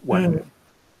 then write one.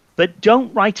 But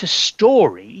don't write a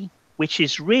story which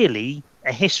is really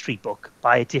a history book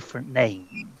by a different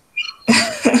name."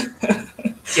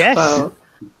 Yes. Wow.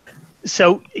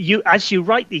 So as you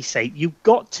rightly say, you've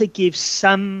got to give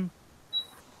some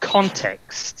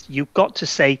context. You've got to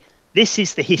say, this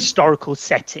is the historical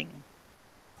setting.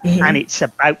 And it's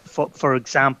about, for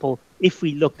example, if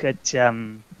we look at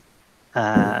a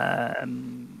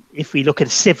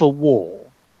civil war.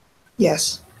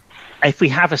 Yes. If we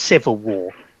have a civil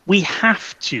war, we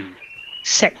have to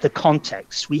set the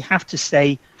context. We have to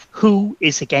say who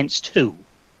is against who.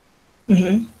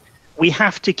 We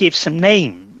have to give some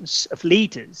names of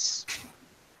leaders.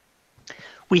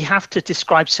 We have to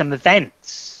describe some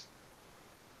events.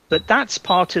 But that's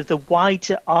part of the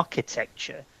wider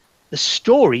architecture. The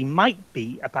story might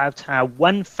be about how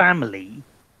one family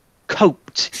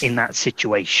coped in that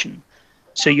situation.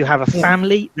 So you have a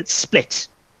family that's split.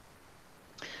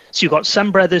 So you've got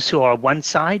some brothers who are on one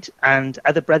side and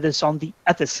other brothers on the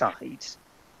other side.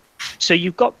 So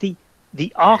you've got the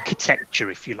architecture,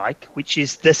 if you like, which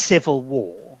is the Civil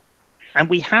War. And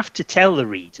we have to tell the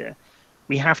reader,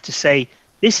 we have to say,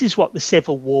 this is what the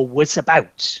Civil War was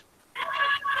about.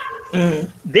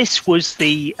 This was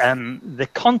the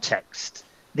context.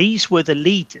 These were the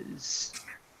leaders.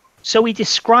 So we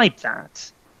describe that,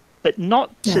 but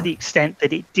not to the extent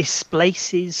that it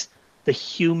displaces the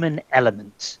human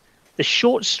element. The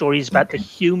short story is about the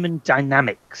human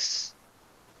dynamics.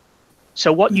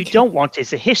 So what you don't want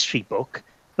is a history book,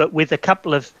 but with a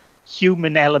couple of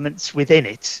human elements within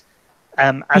it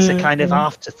as a kind of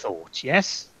afterthought,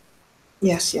 yes?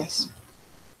 Yes, yes.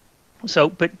 So,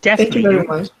 but definitely, Thank you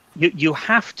very much. You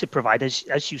have to provide,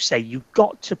 as you say, you've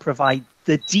got to provide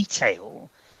the detail,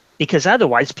 because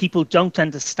otherwise people don't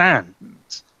understand. You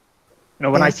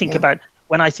know, when I think about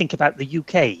the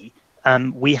UK,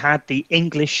 we had the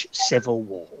English Civil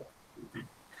War,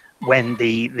 when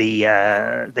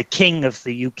the king of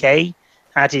the UK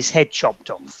had his head chopped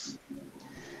off,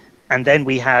 and then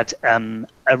we had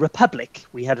a republic.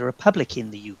 We had a republic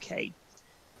in the UK.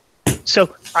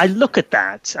 So I look at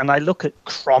that, and I look at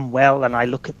Cromwell, and I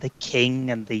look at the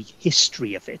king and the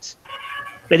history of it.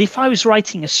 But if I was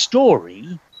writing a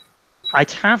story, I'd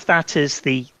have that as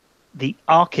the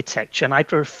architecture, and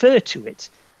I'd refer to it,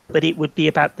 but it would be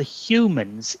about the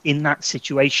humans in that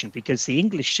situation, because the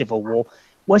English Civil War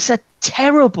was a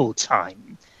terrible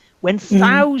time when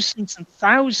thousands and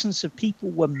thousands of people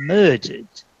were murdered.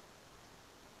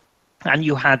 And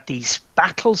you had these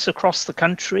battles across the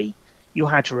country. You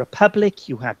had a republic,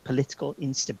 you had political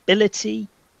instability,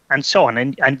 and so on.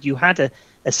 And you had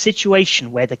a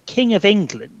situation where the King of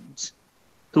England,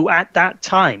 who at that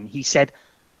time, he said,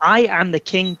 "I am the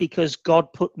king because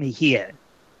God put me here."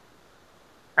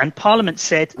 And Parliament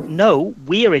said, "No,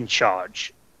 we're in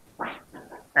charge."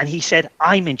 And he said,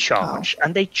 "I'm in charge."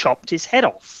 And they chopped his head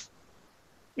off.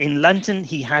 In London,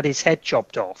 he had his head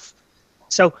chopped off.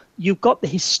 So you've got the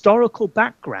historical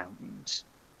background.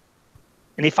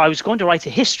 And if I was going to write a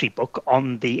history book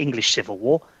on the English Civil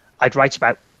War, I'd write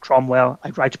about Cromwell,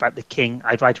 I'd write about the king,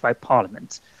 I'd write about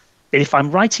Parliament. But if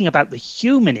I'm writing about the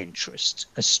human interest,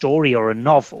 a story or a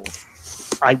novel,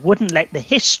 I wouldn't let the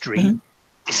history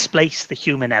displace the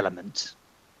human element.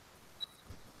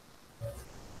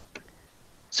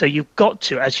 So you've got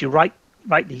to, as you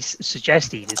rightly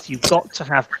suggest, Edith, you've got to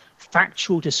have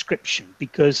factual description,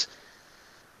 because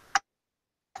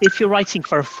if you're writing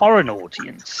for a foreign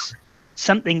audience,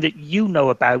 something that you know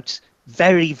about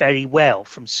very, very well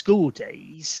from school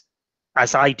days,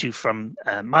 as I do from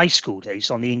my school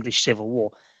days on the English Civil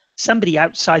War, somebody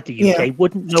outside the UK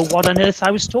wouldn't know what on earth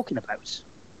I was talking about.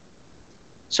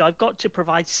 So I've got to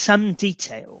provide some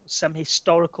detail, some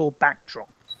historical backdrop.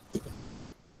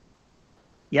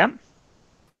 Yeah?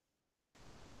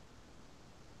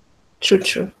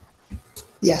 True.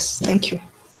 Yes, thank you.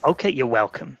 Okay, you're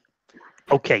welcome.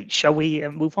 Okay, shall we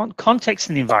move on? Context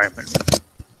and environment.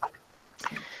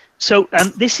 So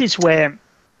this is where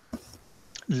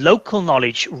local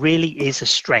knowledge really is a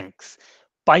strength.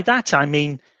 By that, I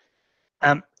mean,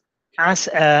 as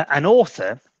an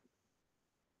author,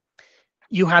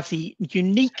 you have the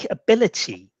unique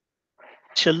ability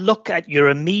to look at your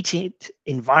immediate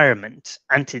environment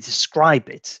and to describe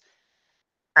it.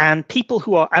 And people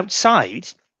who are outside,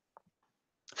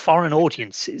 foreign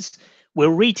audiences,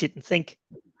 will read it and think,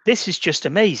 this is just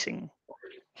amazing.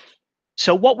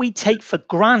 So what we take for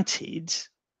granted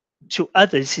to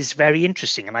others is very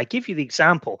interesting. And I give you the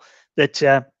example that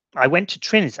I went to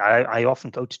Trinidad. I often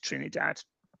go to Trinidad.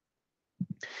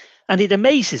 And it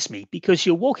amazes me because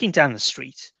you're walking down the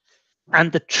street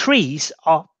and the trees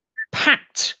are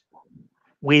packed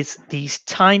with these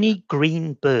tiny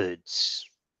green birds.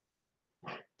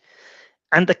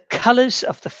 And the colors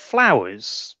of the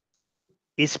flowers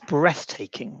is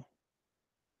breathtaking.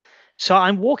 So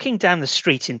I'm walking down the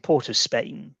street in Port of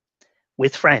Spain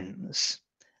with friends,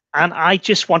 and I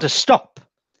just want to stop.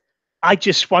 I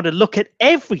just want to look at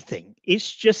everything.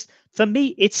 It's just, for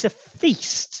me, it's a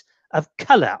feast of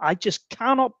color. I just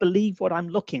cannot believe what I'm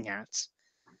looking at.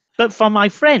 But for my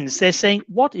friends, they're saying,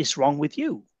 what is wrong with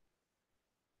you?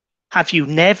 Have you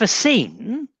never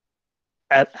seen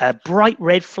a bright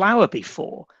red flower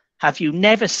before? Have you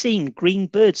never seen green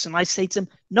birds? And I say to them,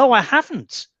 no, I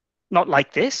haven't. Not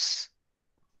like this.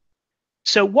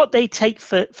 So what they take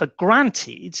for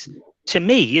granted, to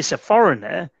me as a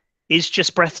foreigner, is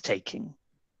just breathtaking.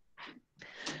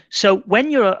 So when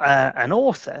you're an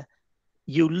author,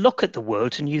 you look at the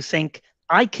world and you think,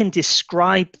 I can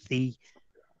describe the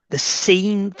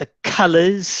scene, the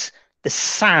colors, the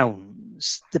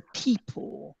sounds, the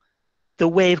people, the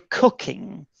way of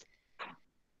cooking,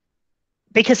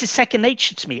 because it's second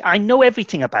nature to me. I know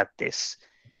everything about this,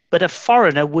 but a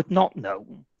foreigner would not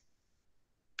know.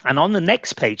 And on the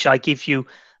next page, I give you,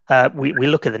 we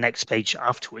look at the next page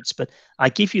afterwards, but I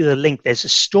give you the link. There's a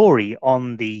story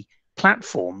on the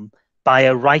platform by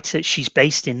a writer. She's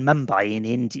based in Mumbai in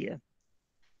India.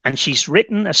 And she's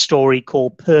written a story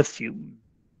called Perfume.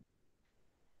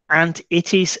 And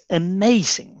it is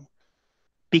amazing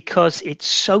because it's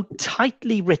so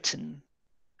tightly written,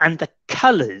 and the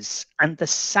colors and the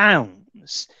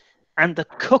sounds and the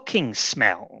cooking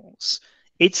smells,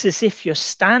 it's as if you're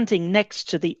standing next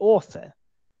to the author.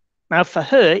 Now, for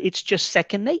her, it's just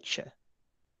second nature.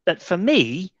 But for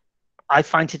me, I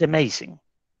find it amazing.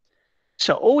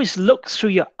 So always look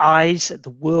through your eyes at the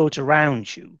world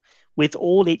around you with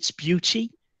all its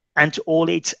beauty and all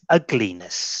its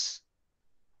ugliness.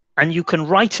 And you can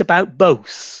write about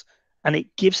both, and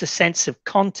it gives a sense of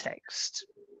context.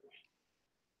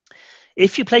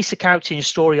 If you place a character in your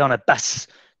story on a bus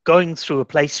going through a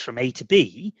place from A to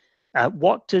B,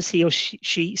 what does he or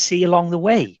she see along the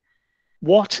way?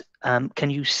 What can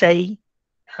you say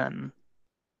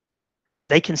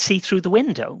they can see through the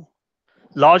window?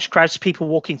 Large crowds of people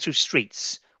walking through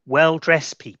streets,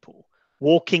 well-dressed people,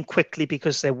 walking quickly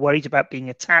because they're worried about being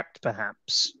attacked,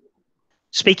 perhaps.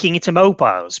 Speaking into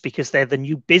mobiles because they're the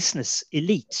new business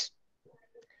elite.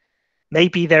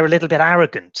 Maybe they're a little bit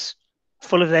arrogant,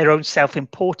 full of their own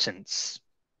self-importance.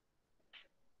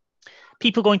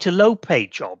 People going to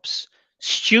low-paid jobs,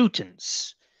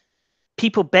 students,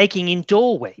 people begging in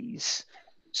doorways.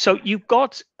 So you've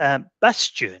got a bus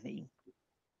journey.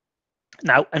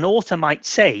 Now, an author might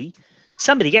say,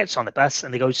 somebody gets on a bus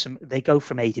and they go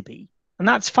from A to B, and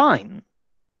that's fine.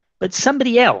 But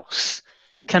somebody else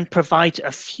can provide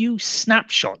a few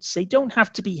snapshots. They don't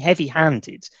have to be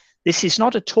heavy-handed. This is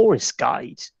not a tourist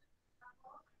guide.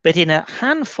 But in a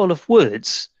handful of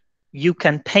words, you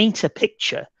can paint a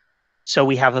picture. So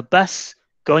we have a bus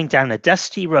going down a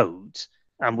dusty road,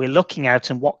 and we're looking out,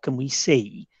 and what can we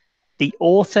see? The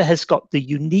author has got the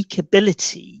unique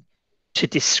ability to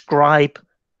describe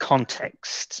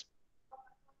context.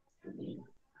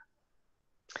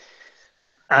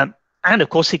 And of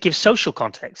course, it gives social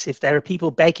context. If there are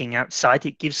people begging outside,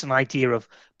 it gives an idea of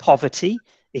poverty.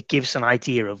 It gives an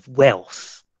idea of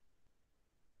wealth.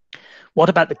 What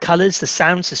about the colors, the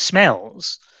sounds, the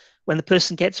smells when the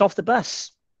person gets off the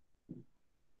bus?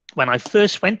 When I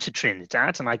first went to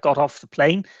Trinidad and I got off the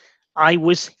plane, I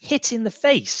was hit in the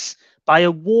face by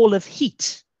a wall of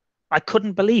heat. I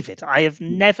couldn't believe it. I have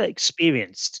never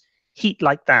experienced heat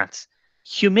like that.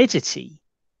 Humidity.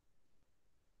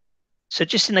 So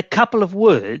just in a couple of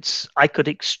words, I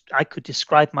could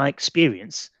describe my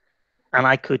experience, and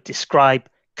I could describe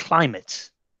climate.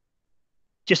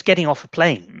 Just getting off a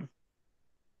plane.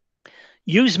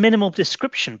 Use minimal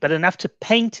description, but enough to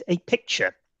paint a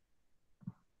picture.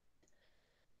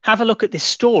 Have a look at this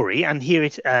story, and here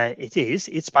it is.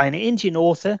 It's by an Indian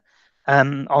author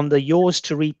on the Yours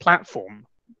to Read platform.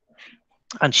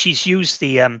 And she's used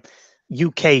the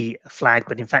UK flag,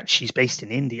 but in fact, she's based in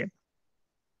India.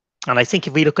 And I think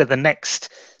if we look at the next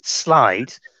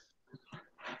slide,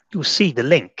 you'll see the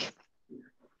link.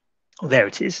 Oh, there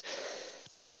it is.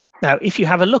 Now, if you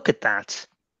have a look at that,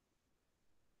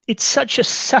 it's such a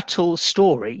subtle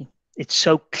story. It's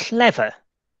so clever.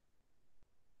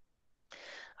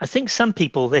 I think some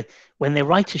people, when they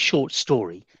write a short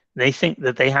story, they think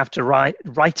that they have to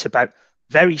write about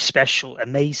very special,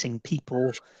 amazing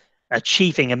people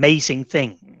achieving amazing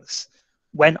things,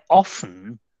 when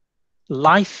often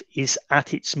life is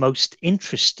at its most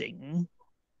interesting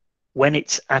when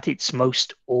it's at its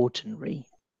most ordinary.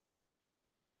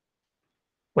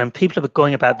 When people are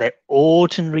going about their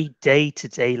ordinary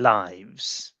day-to-day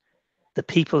lives, the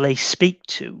people they speak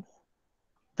to,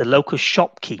 the local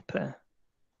shopkeeper,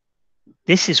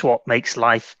 this is what makes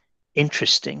life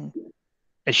interesting.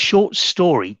 A short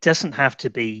story doesn't have to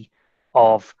be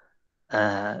of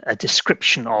a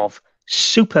description of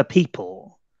super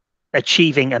people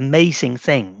achieving amazing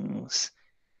things.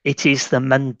 It is the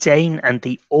mundane and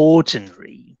the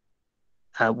ordinary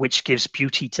which gives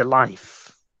beauty to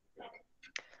life.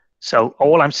 So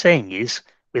all I'm saying is,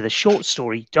 with a short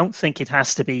story, don't think it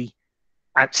has to be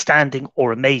outstanding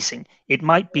or amazing. It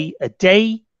might be a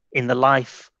day in the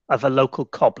life of a local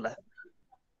cobbler,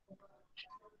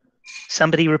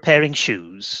 somebody repairing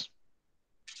shoes.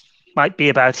 Might be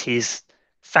about his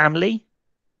family.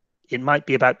 It might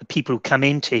be about the people who come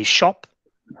into his shop.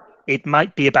 It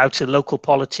might be about a local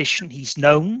politician he's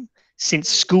known since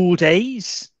school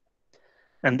days.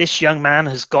 And this young man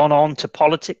has gone on to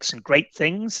politics and great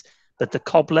things, but the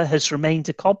cobbler has remained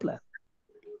a cobbler.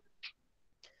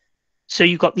 So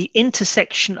you've got the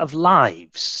intersection of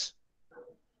lives.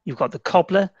 You've got the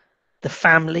cobbler, the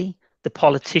family, the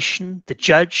politician, the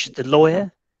judge, the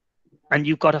lawyer, and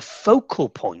you've got a focal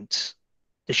point,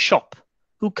 the shop.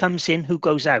 Who comes in, who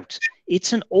goes out?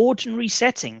 It's an ordinary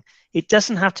setting. It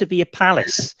doesn't have to be a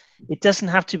palace. It doesn't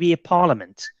have to be a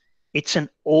parliament. It's an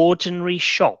ordinary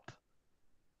shop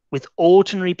with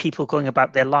ordinary people going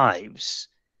about their lives.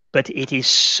 But it is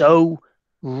so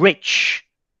rich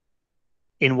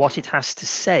in what it has to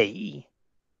say.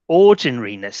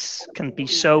 Ordinariness can be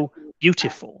so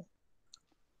beautiful.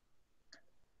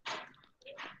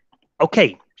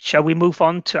 Okay, shall we move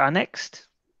on to our next?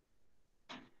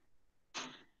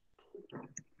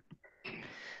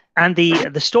 And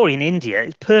the story in India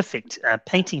is perfect,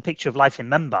 painting a picture of life in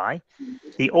Mumbai.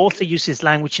 The author uses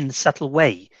language in a subtle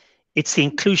way. It's the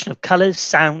inclusion of colors,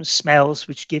 sounds, smells,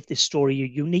 which give this story a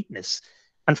uniqueness.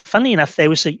 And funnily enough, there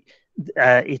was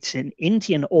it's an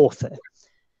Indian author,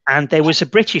 and there was a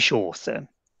British author,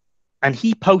 and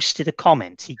he posted a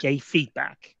comment. He gave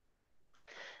feedback.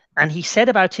 And he said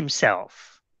about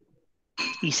himself,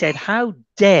 he said, "How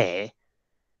dare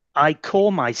I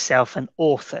call myself an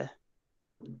author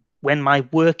when my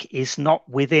work is not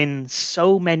within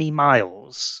so many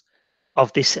miles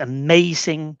of this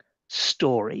amazing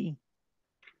story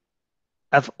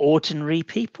of ordinary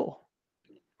people?"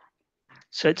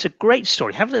 So it's a great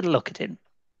story. Have a little look at it.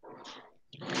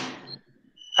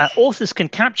 Authors can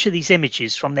capture these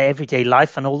images from their everyday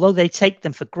life, and although they take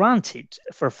them for granted,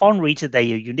 for a foreign reader,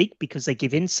 they are unique because they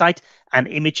give insight and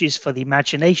images for the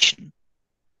imagination.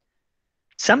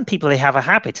 Some people, they have a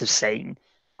habit of saying,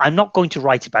 "I'm not going to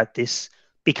write about this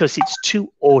because it's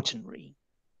too ordinary.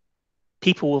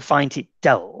 People will find it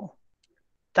dull."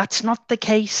 That's not the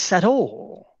case at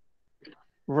all.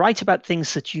 Write about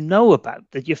things that you know about,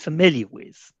 that you're familiar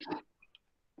with.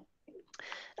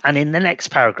 And in the next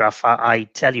paragraph, I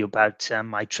tell you about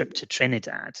my trip to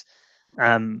Trinidad.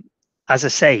 As I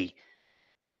say,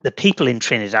 the people in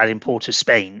Trinidad, in Port of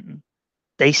Spain,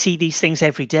 they see these things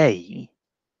every day.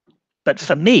 But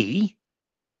for me,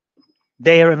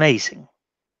 they are amazing.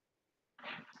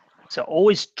 So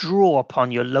always draw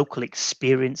upon your local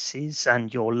experiences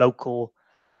and your local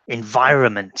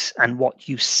environment and what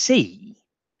you see,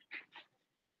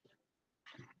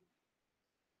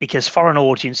 because foreign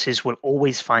audiences will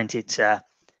always find it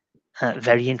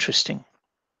very interesting.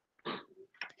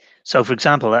 So, for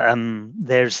example,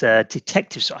 there's a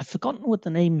detective. So I've forgotten what the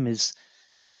name is.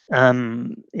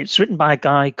 It's written by a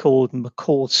guy called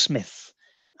McCall Smith,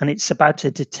 and it's about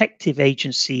a detective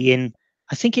agency in,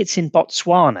 I think it's in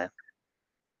Botswana.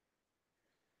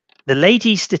 The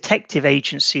Ladies Detective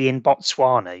Agency in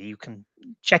Botswana. You can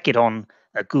check it on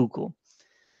Google.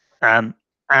 And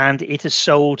it has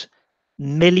sold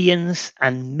millions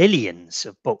and millions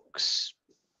of books.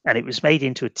 And it was made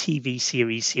into a TV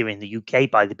series here in the UK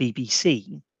by the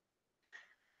BBC.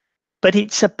 But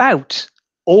it's about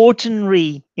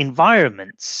ordinary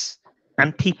environments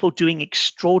and people doing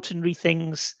extraordinary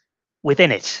things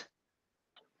within it.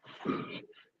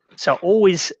 So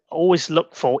always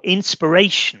look for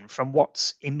inspiration from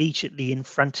what's immediately in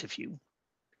front of you.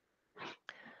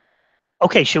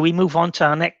 Okay, shall we move on to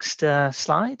our next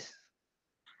slide?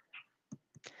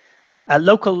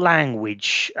 Local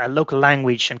language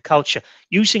and culture.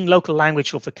 Using local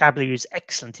language or vocabulary is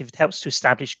excellent if it helps to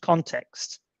establish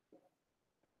context.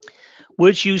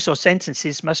 Words used or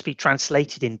sentences must be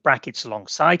translated in brackets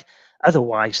alongside,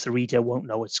 otherwise the reader won't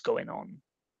know what's going on.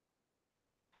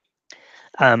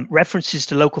 References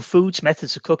to local foods,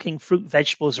 methods of cooking, fruit,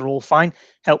 vegetables are all fine,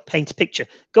 help paint a picture.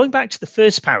 Going back to the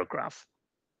first paragraph,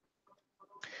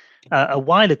 a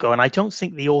while ago, and I don't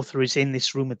think the author is in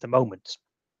this room at the moment,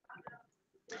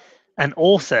 an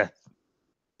author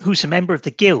who's a member of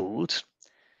the Guild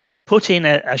put in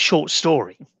a short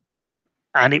story,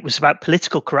 and it was about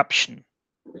political corruption.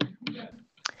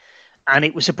 And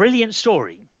it was a brilliant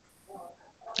story.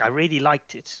 I really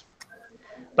liked it.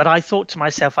 But I thought to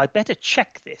myself, I better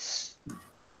check this.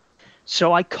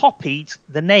 So I copied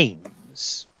the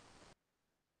names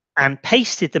and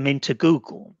pasted them into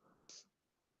Google.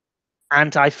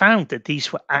 And I found that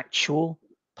these were actual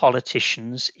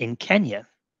politicians in Kenya.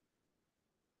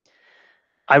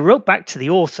 I wrote back to the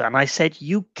author and I said,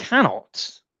 you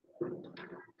cannot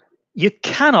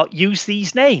use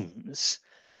these names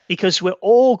because we're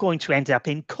all going to end up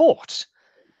in court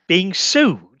being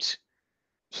sued.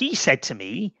 He said to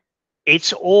me,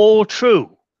 it's all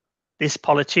true. This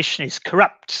politician is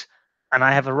corrupt and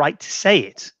I have a right to say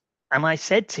it. And I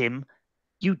said to him,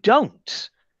 you don't.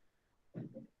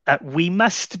 We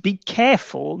must be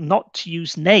careful not to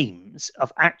use names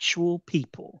of actual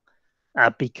people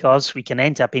because we can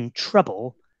end up in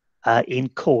trouble in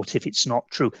court if it's not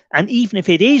true. And even if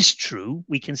it is true,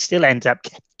 we can still end up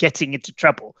getting into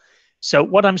trouble. So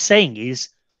what I'm saying is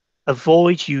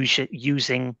avoid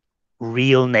using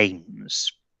real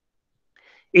names.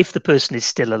 If the person is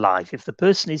still alive, if the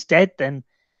person is dead, then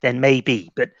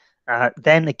maybe. But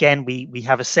then again, we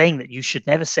have a saying that you should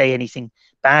never say anything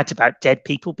bad about dead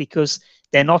people because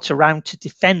they're not around to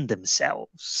defend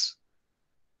themselves.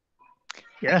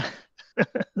 Yeah.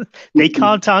 They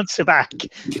can't answer back.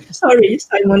 Sorry,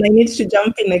 Simon, I need to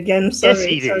jump in again. Sorry, yes,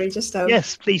 Edith. Sorry, just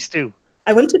yes, please do.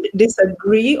 I want to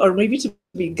disagree or maybe to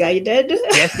be guided.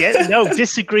 Yes, no,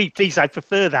 disagree, please. I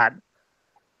prefer that.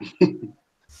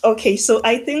 Okay, so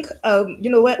I think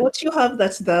what you have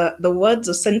that the words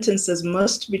or sentences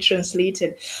must be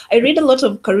translated. I read a lot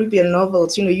of Caribbean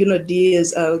novels,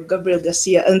 Diaz, Gabriel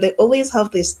Garcia, and they always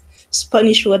have these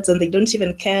Spanish words and they don't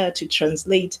even care to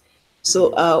translate.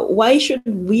 So why should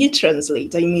we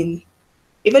translate? I mean,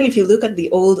 even if you look at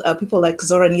the old people like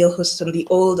Zora Neale Hurston, the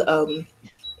old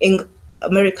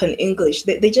American English,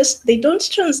 they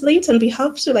don't translate, and we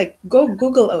have to go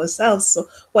Google ourselves. So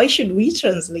why should we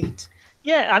translate?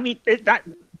 Yeah, I mean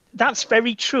that's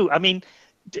very true. I mean,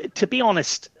 to be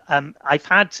honest, I've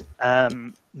had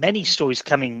many stories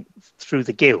coming through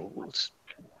the Guild,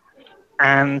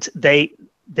 and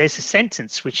there's a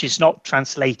sentence which is not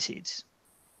translated.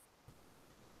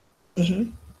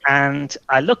 Mm-hmm. And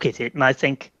I look at it and I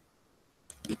think,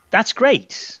 that's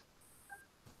great.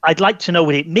 I'd like to know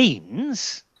what it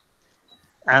means,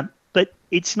 but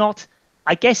it's not.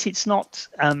 I guess it's not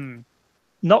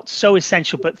so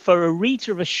essential. But for a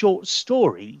reader of a short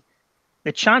story,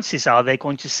 the chances are they're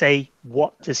going to say,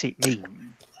 "What does it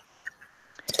mean?"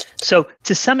 So,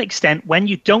 to some extent, when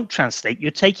you don't translate, you're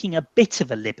taking a bit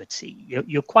of a liberty.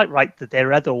 You're quite right that there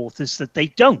are other authors that they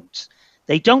don't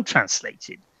translate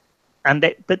it.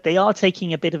 But they are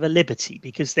taking a bit of a liberty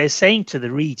because they're saying to the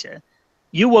reader,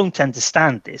 you won't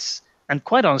understand this. And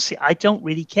quite honestly, I don't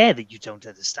really care that you don't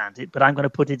understand it, but I'm going to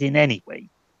put it in anyway.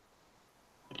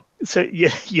 So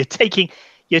you're taking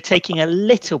a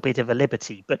little bit of a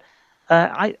liberty. But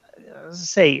I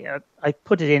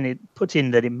put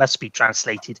in that it must be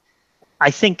translated. I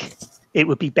think it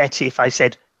would be better if I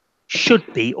said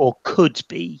should be or could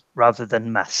be rather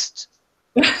than must.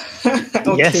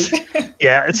 Okay. Yes.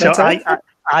 Yeah. So I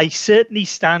I certainly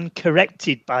stand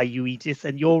corrected by you, Edith,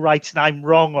 and you're right and I'm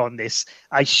wrong on this.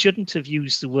 I shouldn't have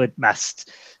used the word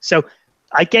must. So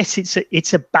I guess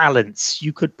it's a balance.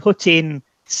 You could put in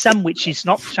some which is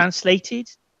not translated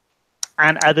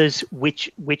and others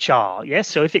which are. Yes.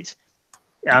 So if it's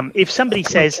if somebody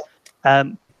says,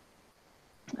 for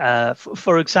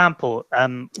example,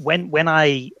 when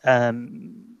I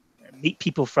meet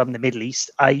people from the Middle East,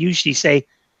 I usually say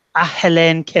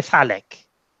Ahlan kefalek,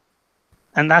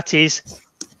 and that is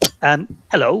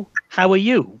hello, how are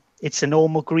you? It's a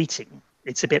normal greeting.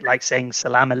 It's a bit like saying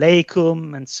salam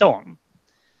alaikum and so on.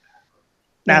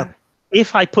 Now,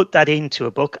 if I put that into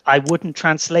a book, I wouldn't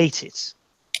translate it.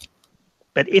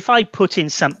 But if I put in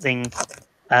something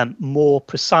more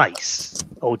precise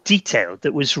or detailed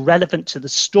that was relevant to the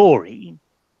story,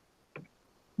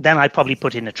 then I probably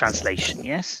put in a translation,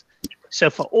 yes? So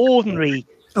for ordinary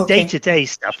day-to-day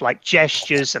stuff like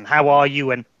gestures and how are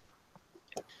you, and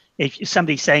if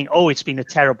somebody's saying, oh, it's been a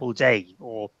terrible day,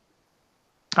 or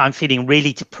I'm feeling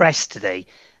really depressed today,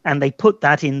 and they put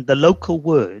that in the local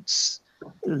words,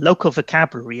 local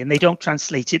vocabulary, and they don't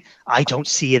translate it, I don't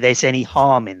see there's any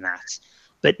harm in that.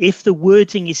 But if the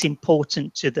wording is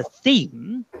important to the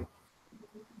theme,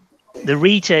 the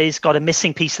reader has got a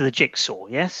missing piece of the jigsaw,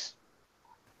 yes?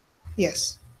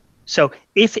 Yes. So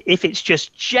if it's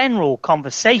just general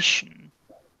conversation,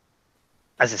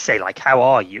 as I say, like, how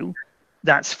are you?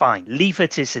 That's fine. Leave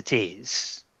it as it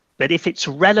is. But if it's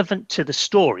relevant to the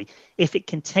story, if it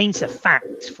contains a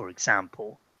fact, for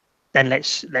example, then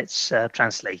let's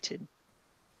translate it.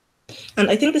 And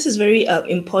I think this is very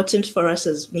important for us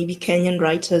as maybe Kenyan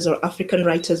writers or African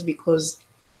writers, because,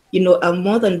 you know,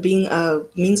 more than being a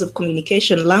means of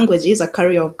communication, language is a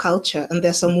carrier of culture. And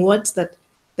there are some words that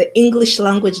the English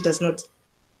language does not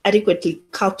adequately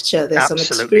capture. There's some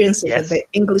experiences that the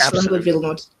English language will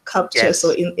not capture.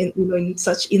 So in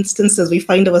such instances, we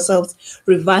find ourselves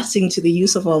reverting to the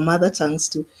use of our mother tongues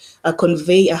to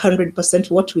convey 100%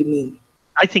 what we mean.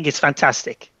 I think it's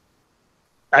fantastic.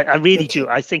 I really do.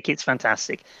 I think it's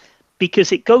fantastic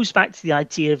because it goes back to the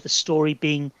idea of the story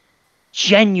being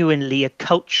genuinely a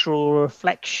cultural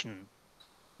reflection.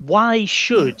 Why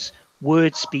should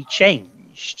words be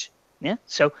changed? Yeah.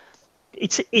 So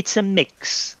it's a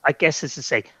mix, I guess, as I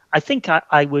say. I think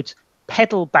I would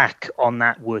pedal back on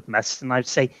that word must, and I'd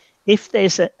say if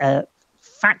there's a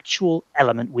factual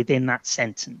element within that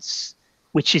sentence,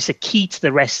 which is a key to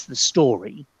the rest of the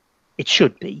story, it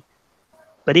should be.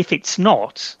 But if it's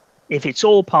not, if it's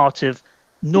all part of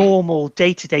normal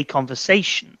day-to-day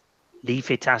conversation,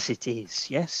 leave it as it is,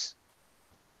 yes?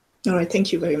 All right,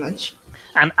 thank you very much.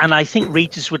 And I think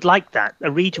readers would like that.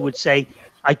 A reader would say,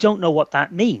 I don't know what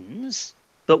that means,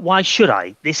 but why should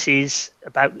I? This is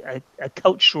about a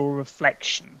cultural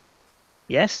reflection,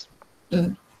 yes?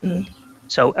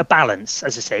 So a balance,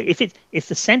 as I say. If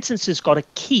the sentence has got a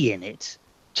key in it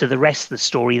to the rest of the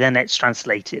story, then let's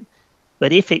translate it.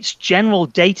 But if it's general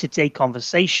day-to-day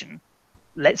conversation,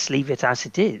 let's leave it as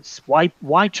it is.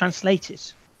 Why translate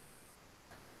it?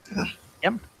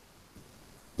 Yep.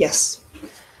 Yes.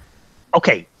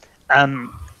 Okay.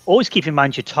 Always keep in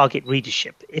mind your target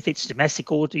readership. If it's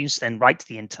domestic audience, then write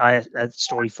the entire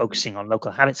story focusing on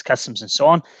local habits, customs, and so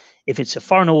on. If it's a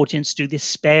foreign audience, do this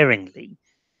sparingly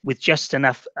with just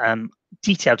enough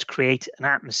detail to create an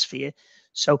atmosphere.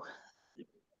 So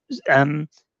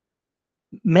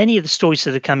many of the stories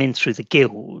that have come in through the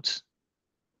Guild,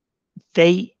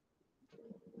 they're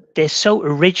so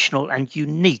original and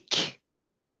unique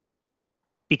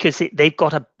because they've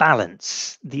got a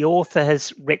balance. The author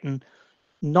has written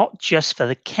not just for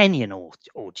the Kenyan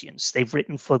audience, they've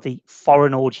written for the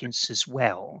foreign audience as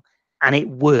well, and it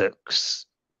works.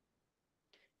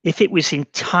 If it was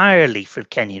entirely for the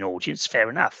Kenyan audience, fair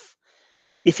enough.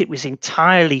 If it was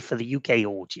entirely for the UK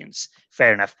audience,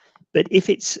 fair enough. But if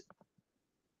it's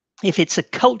a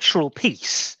cultural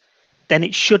piece, then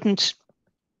it shouldn't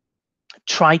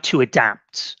try to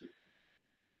adapt.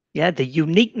 Yeah, the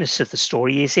uniqueness of the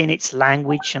story is in its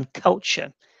language and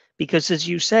culture. Because as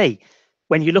you say,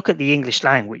 when you look at the English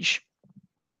language,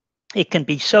 it can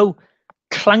be so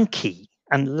clunky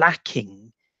and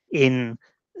lacking in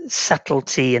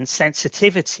subtlety and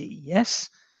sensitivity, yes?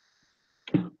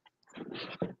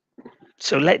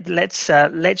 So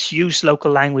let's use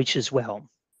local language as well.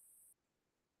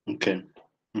 Okay.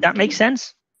 That makes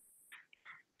sense?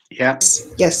 Yeah.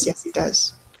 Yes, it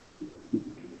does.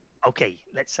 Okay,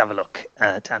 let's have a look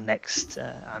at our next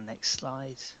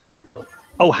slide.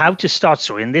 Oh, how to start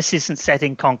story, and this isn't set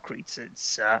in concrete.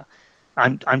 It's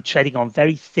I'm treading on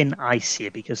very thin ice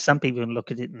here because some people will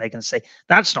look at it and they're going to say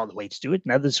that's not the way to do it,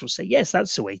 and others will say yes,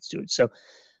 that's the way to do it. So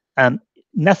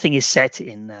nothing is set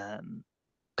in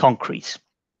concrete.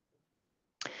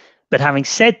 But having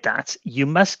said that, you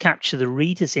must capture the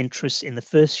reader's interest in the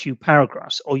first few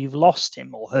paragraphs, or you've lost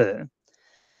him or her,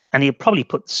 and he'll probably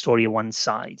put the story on one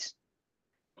side.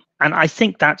 And I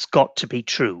think that's got to be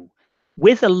true.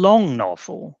 With a long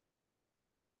novel,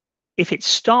 if it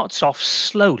starts off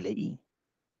slowly,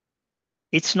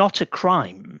 it's not a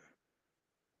crime.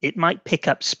 It might pick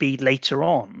up speed later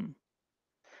on.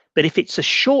 But if it's a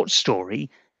short story,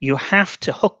 you have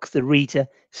to hook the reader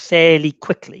fairly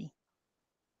quickly.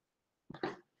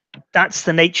 That's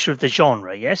the nature of the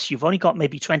genre, yes? You've only got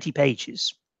maybe 20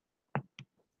 pages.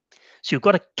 So you've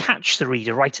got to catch the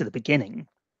reader right at the beginning.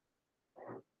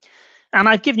 And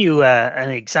I've given you an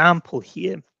example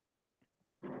here.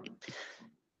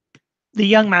 The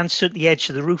young man stood at the edge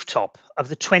of the rooftop of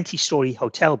the 20-story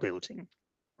hotel building.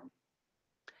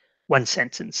 One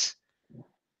sentence.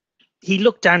 He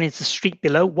looked down into the street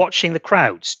below, watching the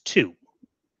crowds. 2.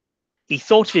 He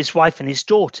thought of his wife and his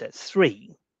daughter.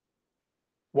 3.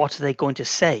 What are they going to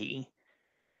say?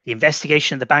 The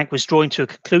investigation of the bank was drawing to a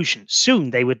conclusion. Soon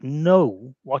they would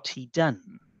know what he'd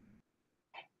done.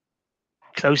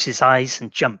 Closed his eyes and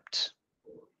jumped.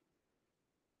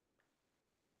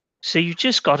 So you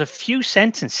just got a few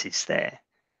sentences there.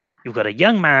 You've got a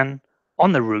young man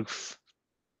on the roof,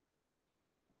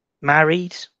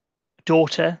 married,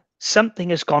 daughter, something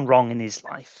has gone wrong in his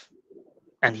life,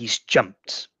 and he's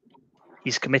jumped.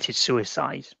 He's committed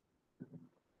suicide.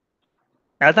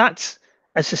 Now that's,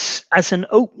 as an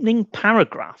opening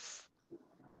paragraph,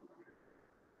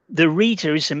 the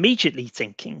reader is immediately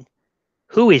thinking,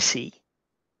 who is he?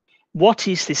 What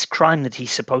is this crime that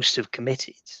he's supposed to have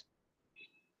committed?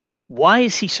 Why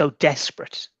is he so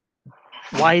desperate?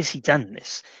 Why has he done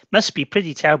this? Must be a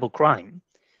pretty terrible crime,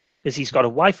 because he's got a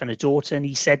wife and a daughter, and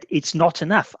he said, it's not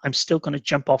enough. I'm still going to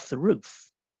jump off the roof.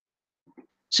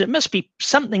 So it must be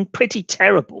something pretty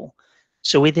terrible.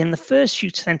 So within the first few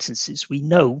sentences, we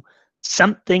know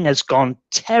something has gone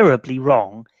terribly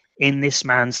wrong in this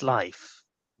man's life.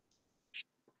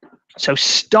 So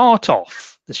start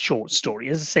off the short story.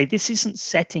 As I say, this isn't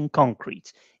set in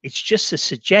concrete. It's just a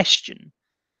suggestion.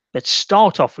 But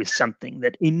start off with something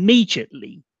that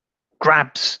immediately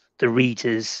grabs the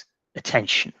reader's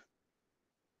attention.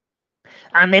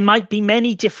 And there might be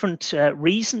many different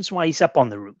reasons why he's up on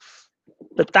the roof.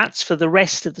 But that's for the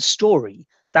rest of the story.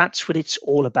 That's what it's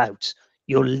all about.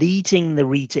 You're leading the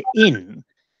reader in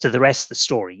to the rest of the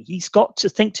story. He's got to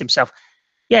think to himself,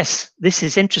 yes, this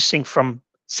is interesting from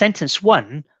sentence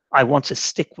 1. I want to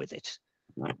stick with it.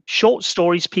 Short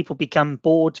stories, people become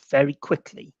bored very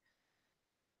quickly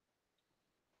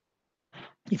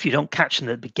if you don't catch them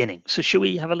at the beginning. So shall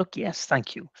we have a look? Yes,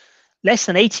 thank you. Less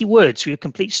than 80 words for your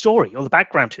complete story or the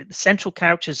background to it. The central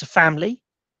character is a family.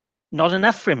 Not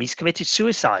enough for him. He's committed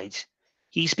suicide.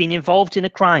 He's been involved in a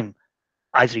crime.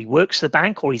 Either he works at the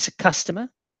bank or he's a customer.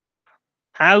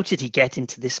 How did he get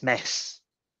into this mess?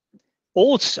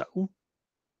 Also,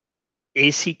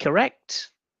 is he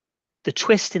correct? The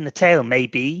twist in the tale may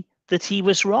be that he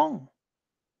was wrong.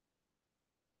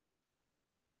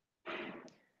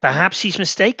 Perhaps he's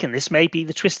mistaken. This may be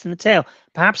the twist in the tale.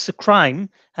 Perhaps the crime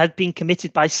had been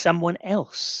committed by someone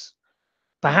else.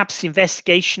 Perhaps the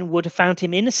investigation would have found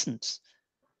him innocent.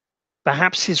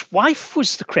 Perhaps his wife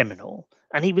was the criminal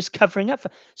and he was covering up for.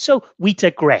 So we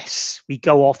digress. We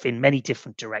go off in many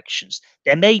different directions.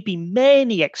 There may be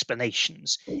many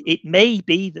explanations. It may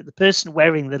be that the person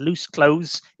wearing the loose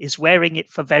clothes is wearing it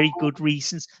for very good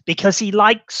reasons because he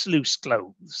likes loose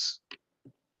clothes.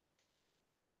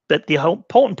 But the whole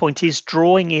important point is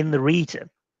drawing in the reader.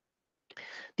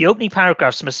 The opening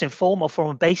paragraphs must inform or form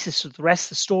a basis of the rest of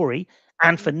the story,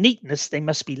 and for neatness, they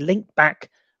must be linked back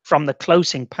from the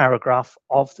closing paragraph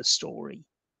of the story.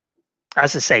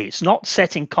 As I say, it's not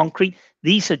set in concrete.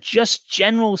 These are just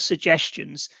general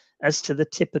suggestions as to the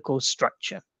typical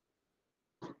structure.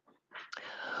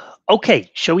 Okay,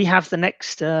 shall we have the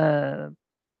next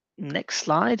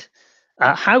slide?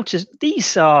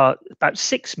 These are about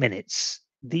 6 minutes.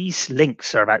 These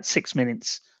links are about 6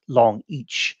 minutes long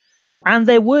each, and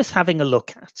they're worth having a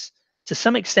look at. To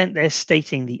some extent, they're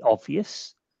stating the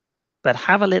obvious, but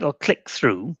have a little click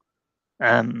through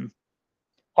on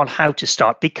how to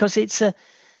start, because it's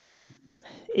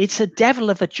a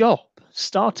devil of a job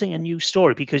starting a new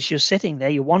story, because you're sitting there,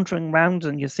 you're wandering around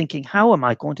and you're thinking, how am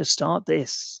I going to start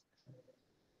this?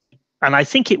 And I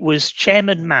think it was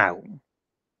Chairman Mao.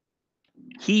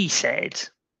 He said,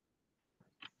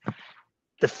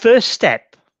 the first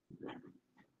step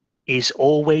is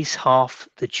always half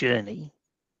the journey,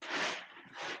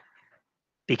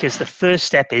 because the first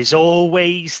step is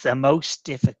always the most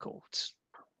difficult.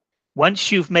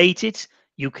 Once you've made it,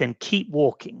 you can keep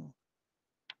walking.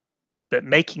 But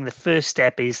making the first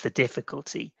step is the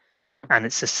difficulty. And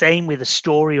it's the same with a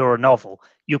story or a novel.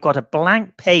 You've got a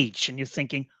blank page and you're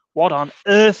thinking, what on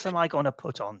earth am I going to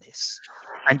put on this?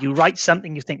 And you write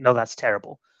something, you think, no, that's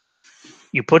terrible.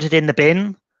 You put it in the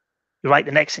bin. You write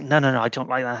the next thing, no, I don't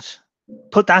like that.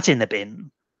 Put that in the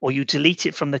bin. Or you delete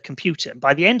it from the computer. And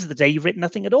by the end of the day, you've written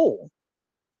nothing at all.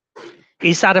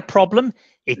 Is that a problem?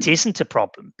 It isn't a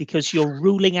problem because you're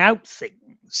ruling out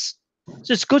things.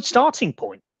 So it's a good starting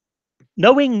point.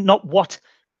 Knowing not what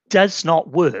does not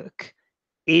work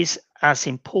is as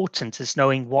important as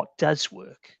knowing what does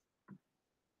work.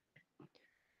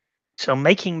 So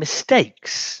making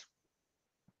mistakes.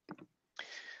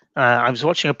 I was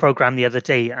watching a program the other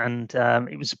day, and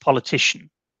it was a politician,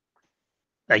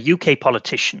 a UK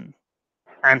politician,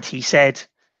 and he said,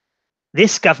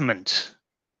 this government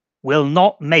will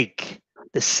not make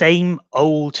the same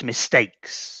old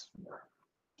mistakes.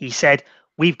 He said,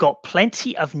 we've got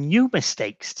plenty of new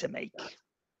mistakes to make.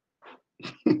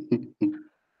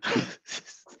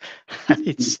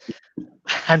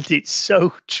 and it's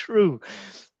so true,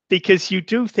 because you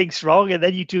do things wrong and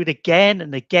then you do it again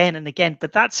and again and again.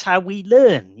 But that's how we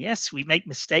learn. Yes, we make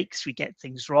mistakes, we get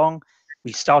things wrong,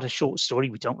 we start a short story,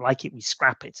 we don't like it, we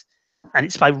scrap it. And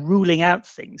it's by ruling out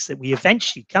things that we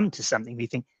eventually come to something we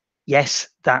think, yes,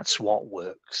 that's what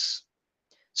works.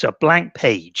 So a blank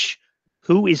page.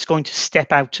 Who is going to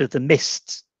step out of the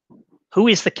mist? Who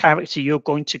is the character you're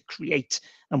going to create,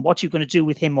 and what you're going to do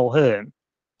with him or her?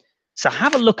 So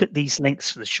have a look at these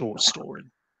links for the short story.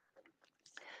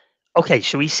 Okay,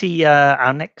 shall we see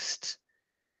our next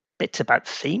bit about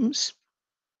themes?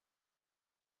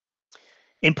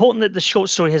 Important that the short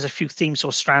story has a few themes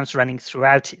or strands running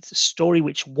throughout it. A story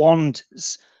which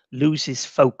wanders loses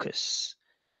focus.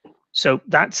 So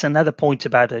that's another point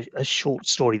about a short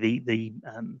story.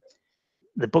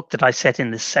 The book that I set in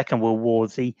the Second World War,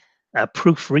 the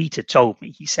proofreader told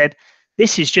me, he said,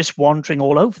 this is just wandering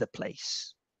all over the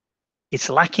place. It's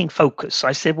lacking focus.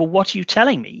 I said, well, what are you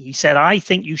telling me? He said, I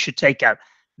think you should take out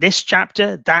this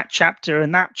chapter, that chapter,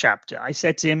 and that chapter. I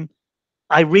said to him,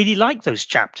 I really like those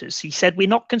chapters. He said, we're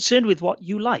not concerned with what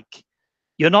you like.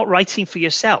 You're not writing for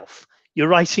yourself. You're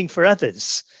writing for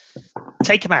others.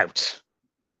 Take them out.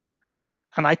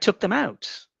 And I took them out.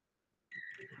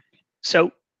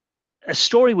 So a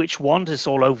story which wanders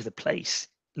all over the place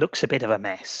looks a bit of a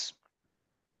mess.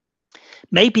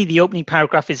 Maybe the opening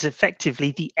paragraph is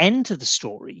effectively the end of the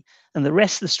story, and the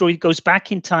rest of the story goes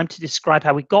back in time to describe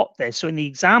how we got there. So in the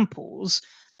examples,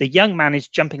 the young man is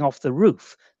jumping off the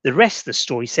roof. The rest of the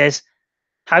story says,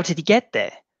 how did he get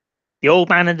there? The old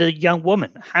man and the young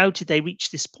woman, how did they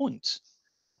reach this point?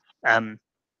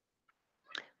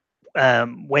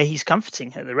 Where he's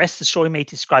comforting her. The rest of the story may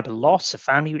describe a loss, a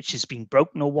family which has been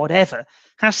broken or whatever.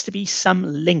 Has to be some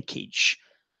linkage.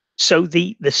 So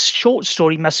the short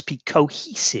story must be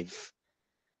cohesive.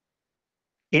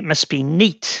 It must be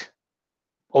neat.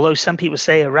 Although some people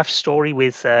say a rough story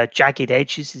with jagged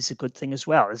edges is a good thing as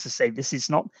well. As I say, this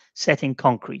is not set in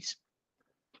concrete.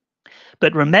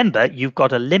 But remember, you've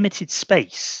got a limited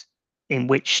space in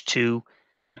which to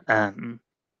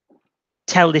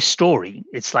tell this story.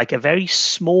 It's like a very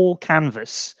small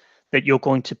canvas that you're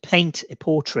going to paint a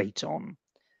portrait on.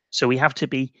 So we have to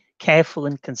be careful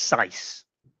and concise.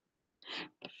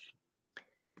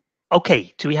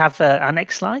 Okay, do we have our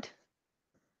next slide?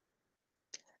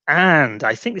 And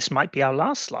I think this might be our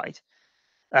last slide.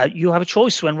 You have a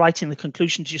choice when writing the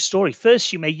conclusion to your story.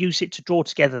 First, you may use it to draw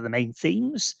together the main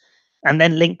themes and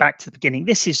then link back to the beginning.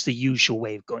 This is the usual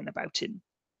way of going about it.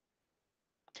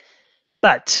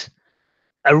 But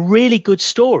a really good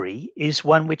story is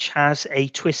one which has a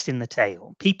twist in the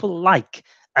tail. People like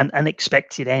an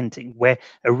unexpected ending where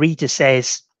a reader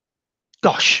says,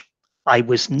 gosh, I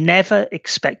was never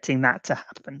expecting that to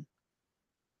happen.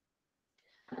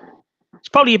 It's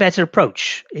probably a better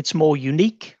approach. It's more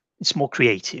unique. It's more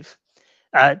creative.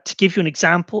 To give you an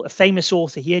example, a famous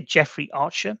author here, Jeffrey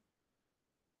Archer,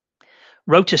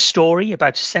 wrote a story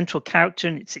about a central character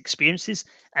and its experiences,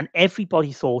 and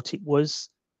everybody thought it was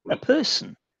a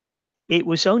person. It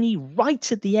was only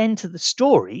right at the end of the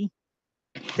story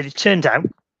that it turned out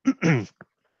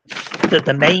that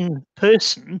the main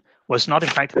person was not in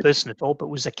fact a person at all, but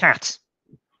was a cat.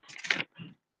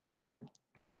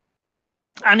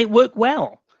 And it worked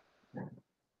well.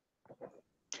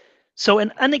 So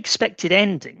an unexpected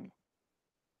ending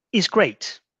is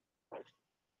great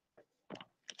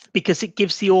because it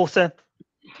gives the author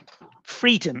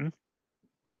freedom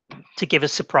to give a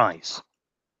surprise.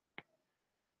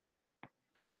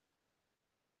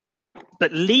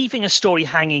 But leaving a story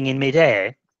hanging in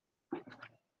midair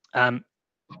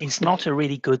is not a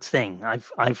really good thing.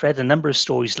 I've read a number of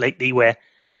stories lately where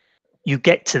you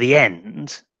get to the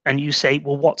end and you say,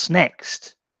 well, what's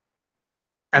next?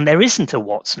 And there isn't a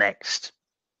what's next.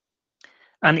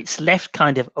 And it's left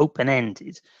kind of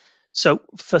open-ended. So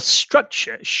for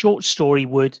structure, short story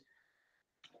would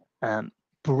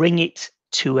bring it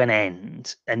to an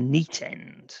end, a neat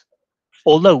end.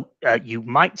 Although you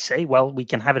might say, well, we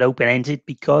can have it open-ended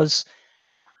because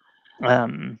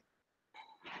the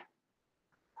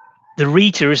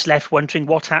reader is left wondering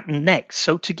what happened next.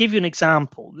 So to give you an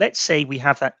example, let's say we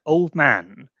have that old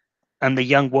man and the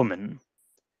young woman,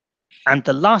 and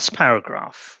the last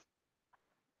paragraph,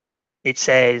 it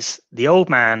says, the old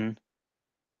man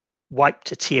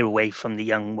wiped a tear away from the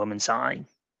young woman's eye.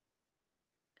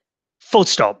 Full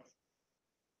stop.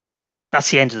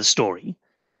 That's the end of the story.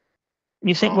 And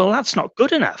you think, well, that's not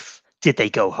good enough. Did they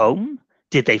go home?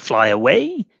 Did they fly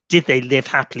away? Did they live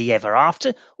happily ever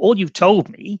after? All you've told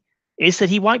me is that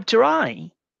he wiped her eye.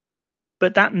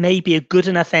 But that may be a good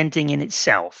enough ending in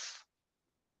itself.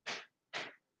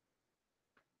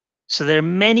 So there are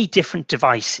many different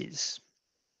devices.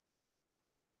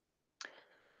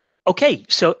 Okay,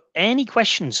 so any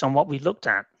questions on what we looked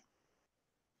at?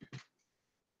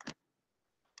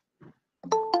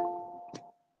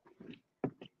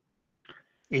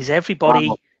 Is everybody...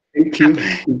 Wow. Thank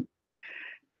you.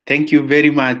 Thank you very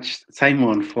much,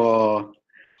 Simon, for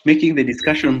making the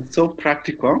discussion so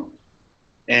practical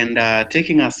and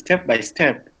taking us step by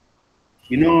step.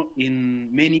 You know,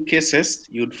 in many cases,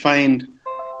 you'd find,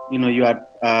 you know, you had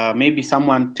maybe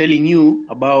someone telling you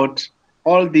about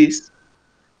all this,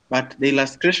 but the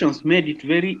illustrations made it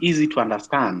very easy to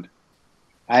understand.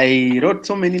 I wrote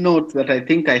so many notes that I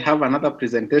think I have another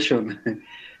presentation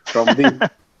from this.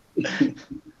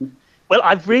 Well,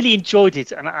 I've really enjoyed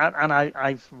it, and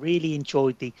I've really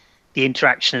enjoyed the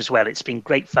interaction as well. It's been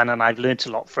great fun, and I've learned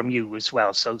a lot from you as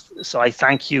well. So I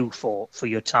thank you for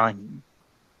your time.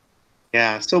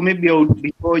 Yeah. So maybe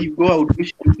before you go, I would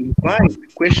wish to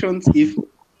invite questions if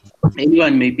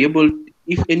anyone may be able.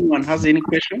 If anyone has any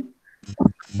question.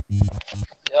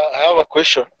 Yeah, I have a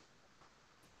question.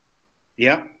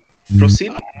 Yeah.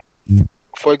 Proceed.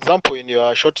 For example, in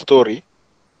your short story,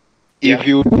 Yeah. if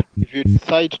you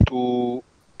decide to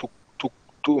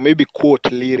maybe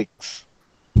quote lyrics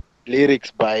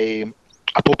by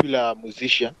a popular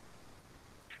musician,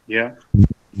 Yeah.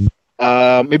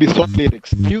 maybe song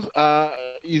lyrics,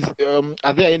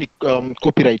 are there any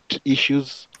copyright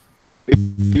issues?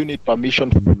 Do you need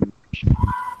permission from the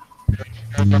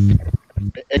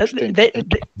extent?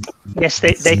 Yes,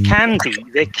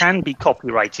 there can be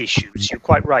copyright issues. You're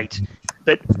quite right.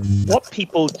 But what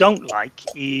people don't like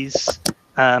is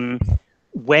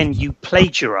when you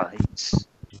plagiarize.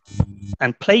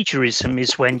 And plagiarism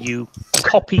is when you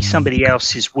copy somebody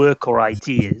else's work or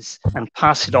ideas and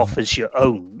pass it off as your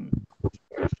own.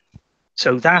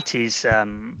 So that is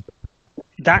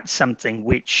that's something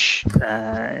which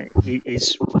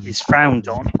is frowned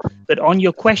on. But on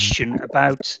your question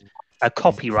about a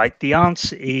copyright, the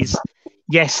answer is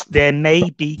yes, there may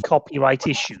be copyright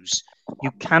issues.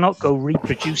 You cannot go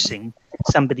reproducing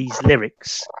somebody's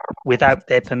lyrics without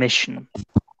their permission.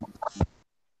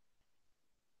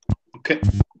 Okay.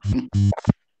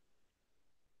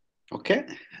 Okay.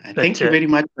 Thank you very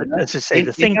much. But as I say,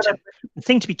 the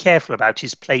thing to be careful about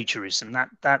is plagiarism.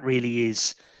 That really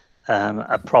is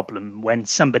a problem when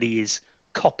somebody is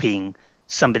copying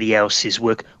somebody else's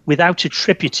work without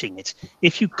attributing it.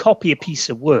 If you copy a piece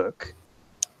of work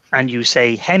and you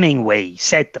say Hemingway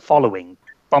said the following,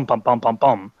 bum bum bum bum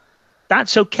bum,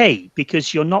 that's okay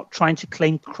because you're not trying to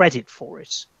claim credit for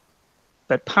it.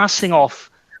 But passing off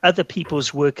other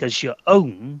people's work as your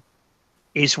own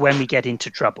is when we get into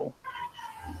trouble.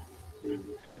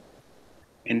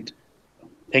 And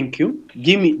thank you.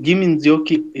 Jimmy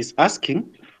Nzioki is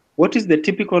asking, what is the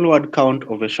typical word count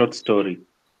of a short story?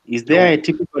 Is there a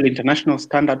typical international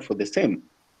standard for the same?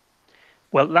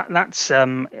 Well, that's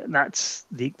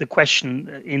the question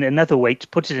in another way. To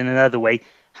put it in another way,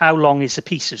 how long is a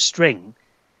piece of string?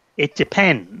 It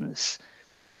depends.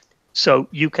 So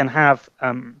you can have.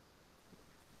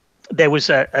 There was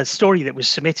a story that was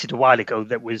submitted a while ago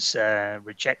that was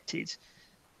rejected,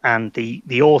 and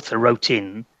the author wrote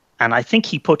in, and I think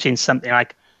he put in something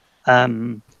like,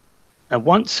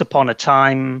 once upon a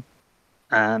time,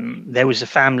 there was a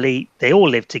family. They all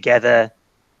lived together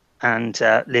and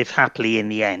lived happily in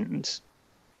the end.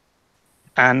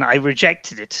 And I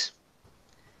rejected it.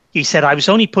 He said, I was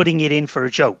only putting it in for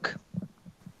a joke.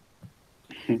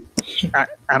 And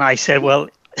I said, well,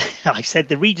 I said,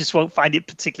 the readers won't find it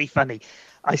particularly funny.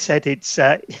 I said,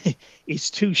 it's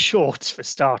too short for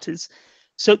starters.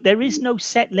 So there is no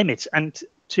set limit. And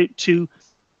to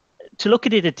look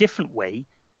at it a different way,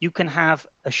 you can have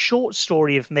a short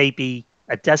story of maybe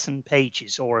a dozen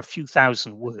pages or a few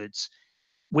thousand words,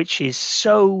 which is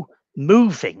so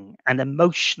moving and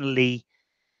emotionally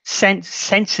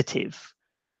sensitive.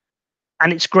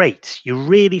 And it's great. You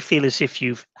really feel as if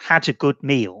you've had a good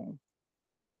meal.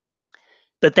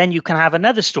 But then you can have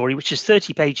another story, which is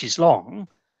 30 pages long,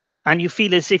 and you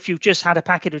feel as if you've just had a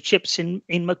packet of chips in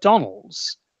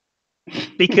McDonald's,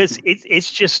 because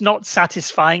it's just not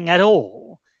satisfying at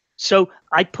all. So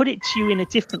I put it to you in a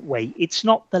different way. It's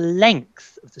not the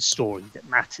length of the story that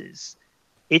matters.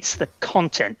 It's the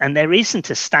content. And there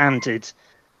isn't a standard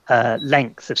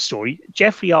length of story.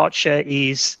 Jeffrey Archer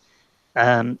is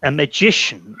a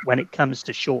magician when it comes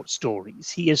to short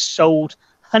stories. He has sold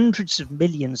hundreds of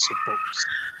millions of books.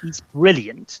 He's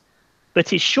brilliant. But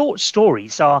his short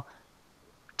stories are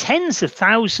tens of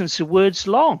thousands of words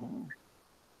long.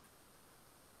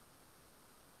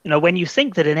 You know, when you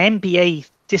think that an MBA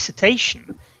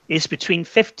dissertation is between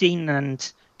 15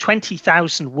 and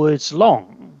 20,000 words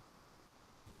long,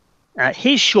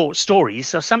 his short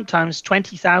stories are sometimes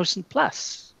 20,000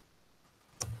 plus.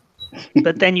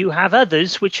 But then you have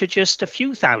others which are just a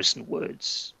few thousand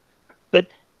words. But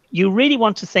you really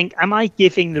want to think, am I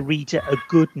giving the reader a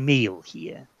good meal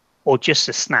here, or just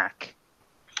a snack?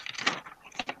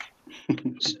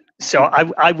 So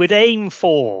I would aim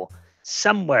for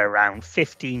somewhere around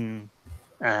 15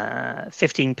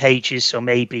 pages, or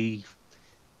maybe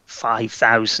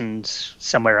 5,000,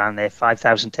 somewhere around there,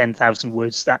 5,000, 10,000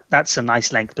 words. That's a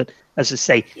nice length. But as I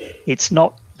say, it's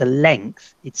not the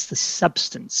length, it's the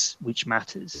substance which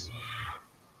matters.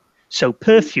 So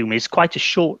Perfume is quite a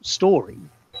short story,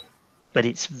 but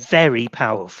it's very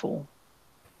powerful.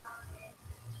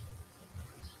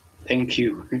 Thank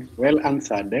you. Well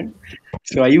answered. Then.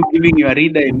 So are you giving your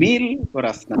reader a meal or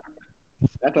a snack?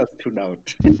 That has stood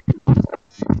out.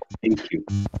 Thank you.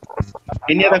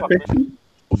 Any other question?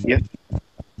 Yes.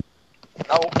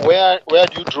 Now, where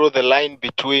do you draw the line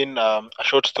between a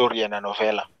short story and a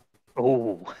novella?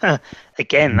 Oh,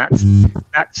 again,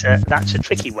 that's a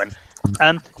tricky one.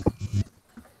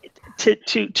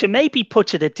 To maybe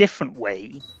put it a different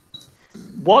way,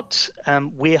 what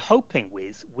we're hoping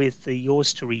with the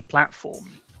Yours to Read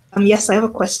platform. Yes, I have a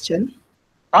question.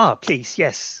 Ah, please,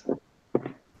 yes.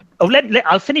 Oh,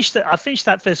 I'll finish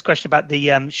that first question about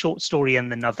the short story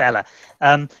and the novella.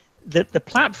 The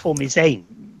platform is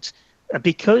aimed,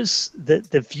 because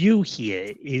the view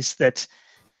here is that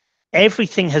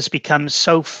everything has become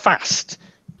so fast.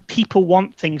 People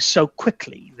want things so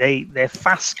quickly. They're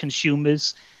fast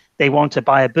consumers. They want to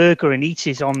buy a burger and eat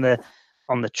it on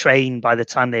the train by the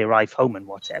time they arrive home and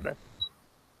whatever.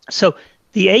 So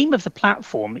the aim of the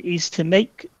platform is to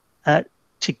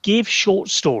give short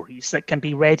stories that can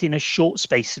be read in a short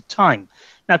space of time.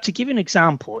 Now, to give you an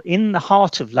example, in the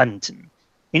heart of London,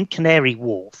 in Canary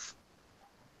Wharf,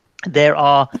 there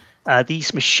are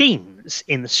these machines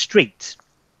in the street,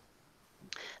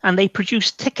 and they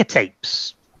produce ticker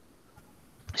tapes.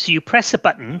 So you press a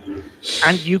button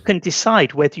and you can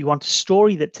decide whether you want a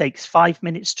story that takes 5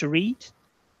 minutes to read,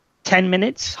 10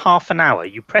 minutes, half an hour.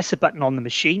 You press a button on the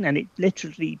machine and it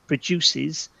literally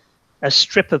produces a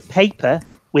strip of paper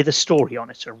with a story on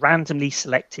it, a randomly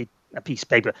selected piece of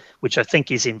paper, which I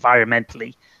think is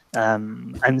environmentally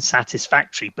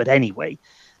unsatisfactory. But anyway,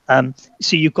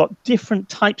 so you've got different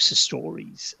types of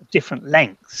stories, different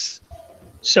lengths.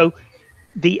 So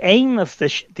the aim of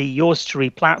the Yours to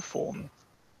Read platform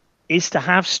is to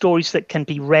have stories that can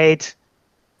be read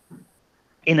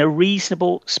in a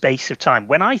reasonable space of time.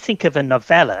 When I think of a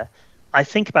novella, I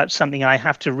think about something I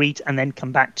have to read and then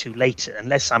come back to later,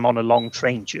 unless I'm on a long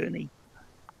train journey.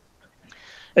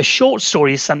 A short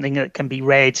story is something that can be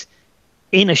read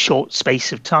in a short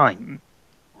space of time.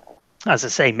 As I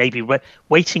say, maybe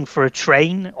waiting for a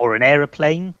train or an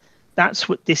aeroplane. That's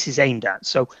what this is aimed at.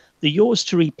 So the Yours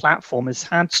to Read platform has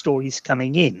had stories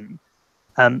coming in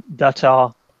that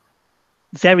are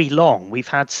very long. We've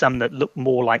had some that look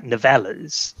more like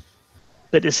novellas,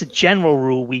 but as a general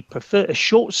rule, we prefer a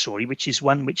short story, which is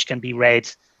one which can be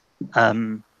read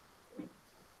in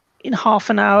half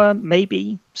an hour,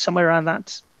 maybe somewhere around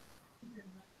that.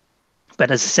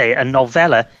 But as I say, a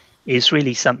novella is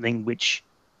really something which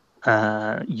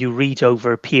you read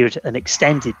over an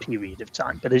extended period of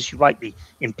time. But as you rightly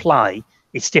imply,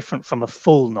 it's different from a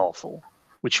full novel,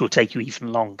 which will take you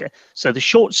even longer. So the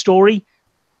short story,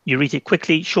 you read it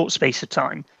quickly, short space of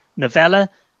time. Novella,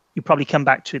 you probably come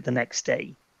back to it the next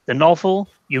day. The novel,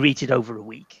 you read it over a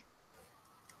week.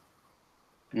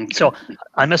 Okay. So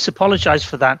I must apologize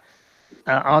for that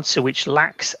answer which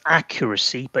lacks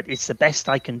accuracy, but it's the best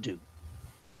I can do.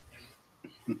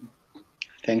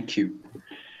 Thank you.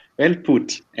 Well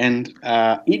put. And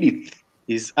Edith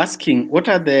is asking, what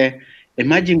are the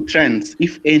emerging trends,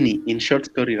 if any, in short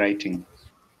story writing?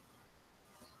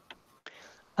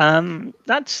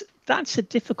 That's a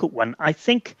difficult one. I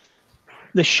think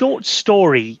the short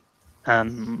story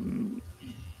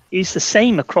is the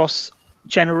same across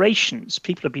generations.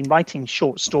 People have been writing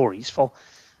short stories for,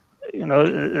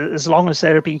 as long as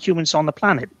there have been humans on the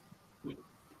planet.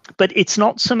 But it's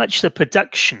not so much the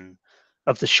production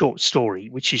of the short story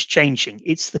which is changing,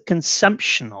 it's the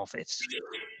consumption of it.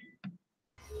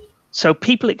 So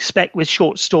people expect with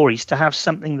short stories to have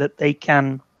something that they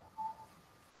can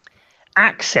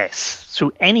access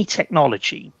through any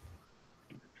technology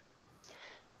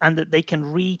and that they can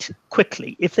read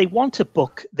quickly. If they want a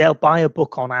book, they'll buy a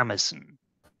book on Amazon.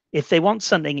 If they want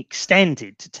something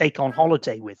extended to take on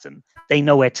holiday with them, they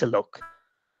know where to look.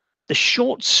 The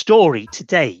short story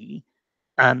today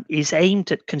is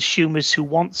aimed at consumers who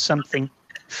want something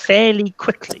fairly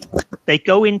quickly. They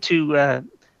go into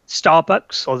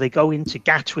Starbucks or they go into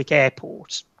Gatwick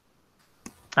Airport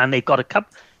and they've got a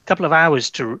couple of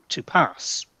hours to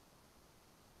pass.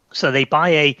 So they buy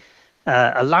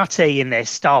a latte in their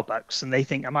Starbucks and they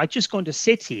think, am I just going to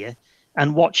sit here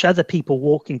and watch other people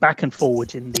walking back and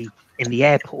forward in the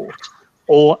airport?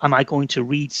 Or am I going to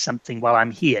read something while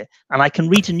I'm here? And I can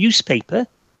read a newspaper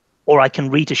or I can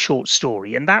read a short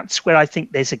story. And that's where I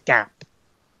think there's a gap.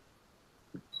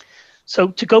 So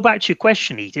to go back to your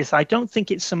question, Edith, I don't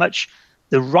think it's so much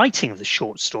the writing of the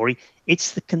short story,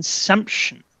 it's the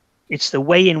consumption. It's the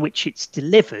way in which it's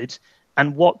delivered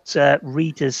and what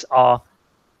readers are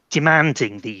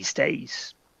demanding these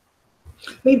days.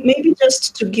 Maybe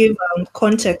just to give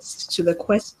context to the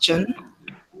question.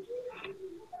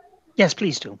 Yes,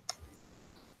 please do.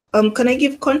 Can I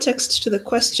give context to the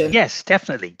question? Yes,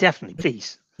 definitely,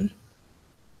 please.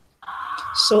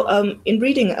 So in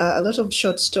reading a lot of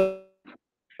short stories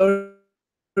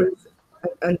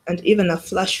and even a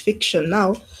flash fiction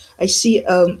now, I see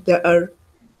there are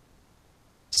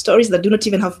stories that do not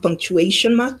even have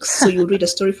punctuation marks. So you read a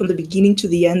story from the beginning to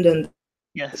the end and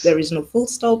yes, there is no full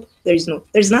stop. There's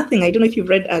nothing. I don't know if you've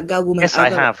read A Girl, Woman, Yes,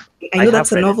 Other. I have. I know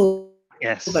that's a novel.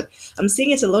 Yes. But I'm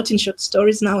seeing it a lot in short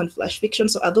stories now and flash fiction.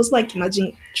 So are those like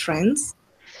emerging trends?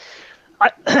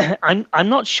 I'm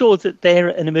not sure that they're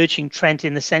an emerging trend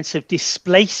in the sense of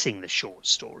displacing the short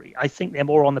story. I think they're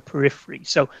more on the periphery.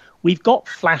 So we've got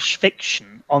flash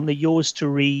fiction on the Yours to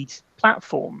Read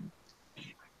platform.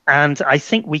 And I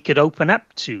think we could open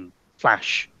up to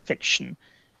flash fiction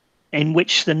in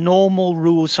which the normal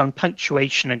rules on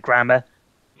punctuation and grammar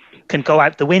can go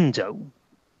out the window.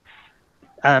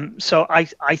 So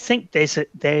I think there's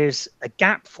a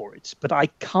gap for it, but I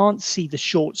can't see the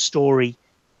short story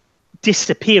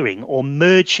disappearing or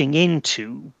merging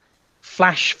into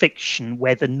flash fiction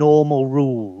where the normal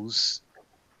rules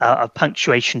of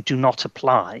punctuation do not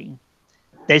apply.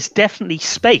 There's definitely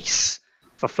space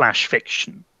for flash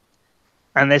fiction,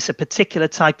 and there's a particular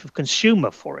type of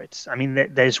consumer for it. I mean,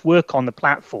 there's work on the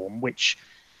platform which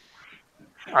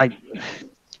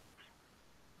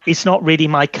it's not really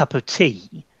my cup of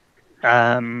tea.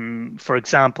 For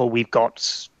example, we've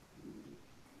got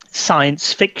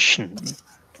science fiction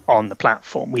on the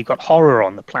platform. We've got horror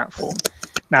on the platform.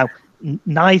 Now,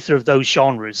 neither of those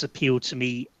genres appeal to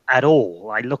me at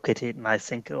all. I look at it and I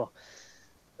think, oh,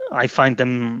 I find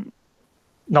them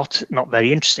not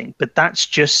very interesting. But that's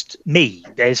just me.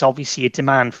 There's obviously a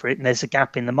demand for it and there's a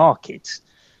gap in the market.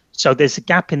 So there's a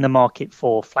gap in the market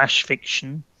for flash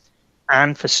fiction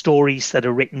and for stories that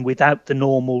are written without the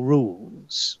normal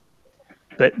rules.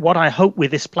 But what I hope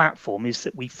with this platform is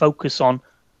that we focus on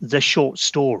the short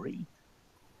story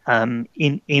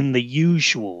in the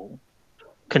usual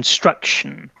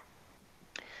construction,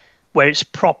 where it's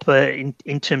proper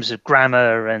in terms of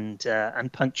grammar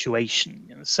and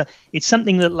punctuation. So it's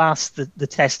something that lasts the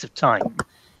test of time.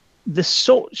 The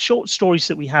short stories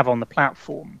that we have on the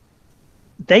platform,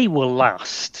 they will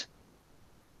last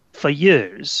for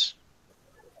years,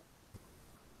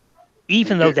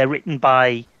 even though they're written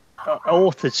by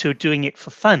authors who are doing it for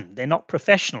fun. They're not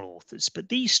professional authors, but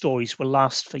these stories will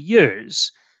last for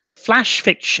years. Flash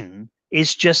fiction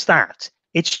is just that.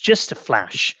 It's just a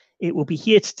flash. It will be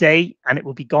here today and it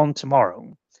will be gone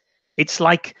tomorrow. It's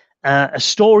like a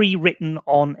story written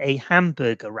on a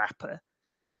hamburger wrapper.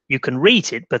 You can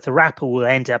read it, but the wrapper will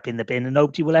end up in the bin and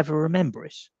nobody will ever remember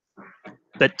it.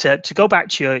 But to go back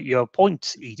to your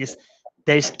point, Edith,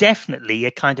 there's definitely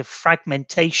a kind of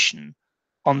fragmentation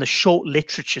on the short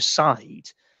literature side,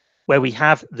 where we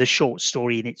have the short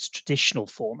story in its traditional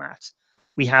format,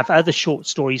 We have other short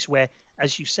stories where,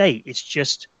 as you say, it's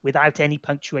just without any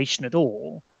punctuation at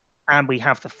all. And we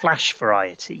have the flash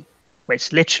variety, where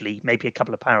it's literally maybe a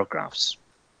couple of paragraphs.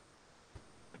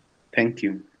 Thank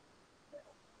you.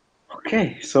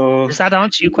 Okay, so does that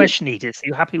answer your question, Edith? Are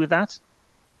you happy with that?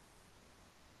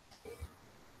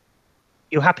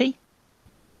 You happy?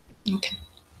 Okay,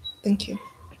 thank you.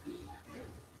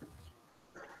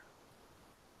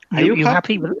 Are you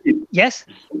happy with it? Yes?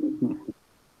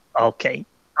 Okay.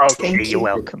 Okay, you're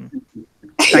welcome.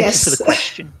 Thank you for the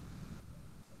question.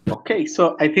 Okay,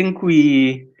 so I think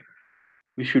we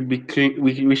should be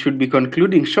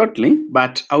concluding shortly,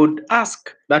 but I would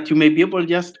ask that you may be able,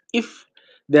 just if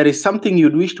there is something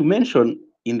you'd wish to mention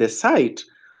in the site,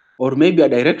 or maybe a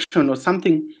direction or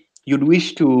something you'd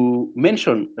wish to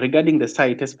mention regarding the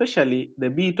site, especially the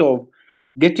bit of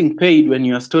getting paid when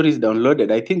your story is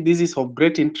downloaded. I think this is of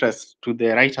great interest to the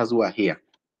writers who are here.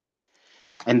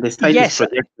 And the site is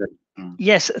projected.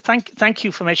 Yes, thank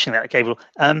you for mentioning that, Gabriel.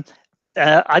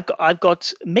 I've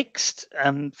got mixed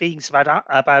feelings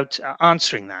about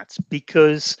answering that,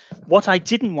 because what I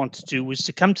didn't want to do was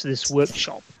to come to this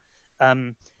workshop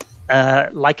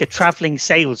like a traveling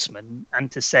salesman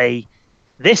and to say,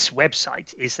 this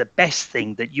website is the best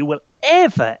thing that you will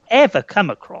ever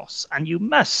come across, and you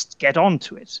must get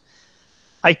onto it.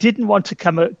 I didn't want to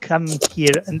come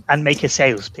here and make a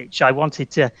sales pitch. I wanted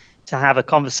to have a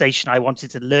conversation. I wanted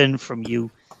to learn from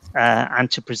you and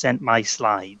to present my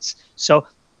slides. So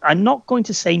I'm not going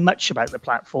to say much about the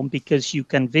platform because you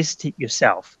can visit it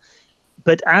yourself.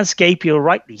 But as Gabriel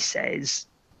rightly says,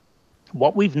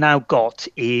 what we've now got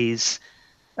is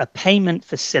a payment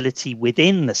facility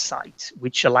within the site,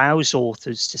 which allows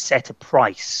authors to set a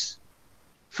price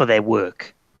for their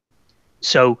work.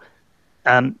 So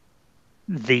the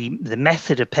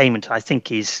method of payment, I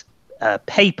think, is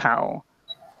PayPal.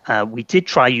 We did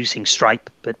try using Stripe,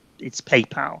 but it's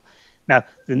PayPal. Now,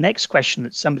 the next question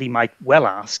that somebody might well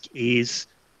ask is,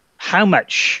 how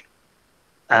much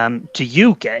do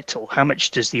you get, or how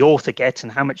much does the author get,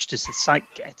 and how much does the site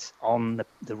get on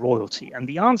the royalty? And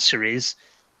the answer is,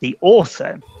 the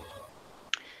author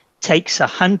takes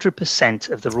 100%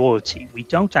 of the royalty. We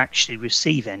don't actually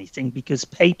receive anything because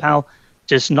PayPal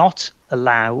does not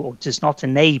allow or does not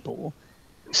enable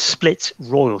split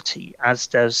royalty, as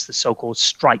does the so-called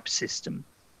Stripe system.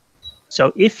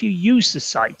 So if you use the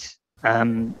site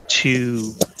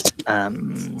to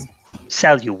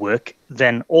sell your work,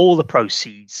 then all the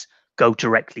proceeds go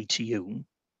directly to you.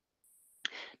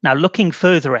 Now, looking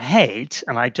further ahead,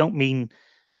 and I don't mean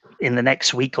in the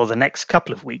next week or the next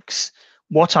couple of weeks,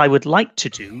 what I would like to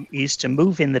do is to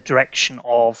move in the direction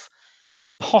of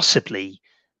possibly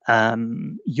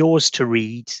Yours to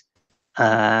Read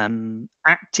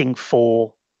acting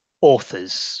for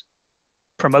authors,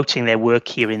 promoting their work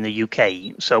here in the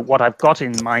UK. So what I've got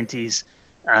in mind is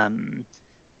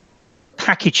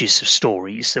packages of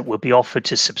stories that will be offered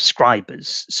to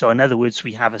subscribers. So in other words,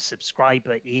 we have a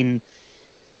subscriber in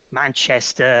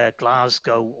Manchester,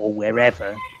 Glasgow, or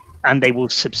wherever, and they will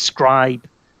subscribe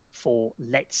for,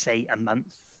 let's say, a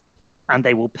month, and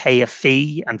they will pay a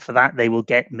fee, and for that they will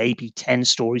get maybe 10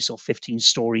 stories or 15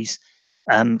 stories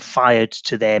fired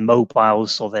to their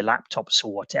mobiles or their laptops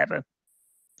or whatever.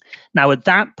 Now, at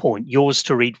that point, Yours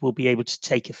to Read will be able to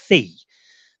take a fee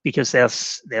because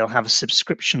they'll have a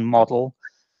subscription model.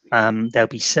 They'll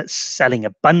be selling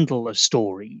a bundle of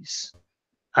stories.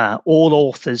 All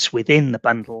authors within the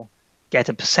bundle get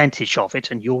a percentage of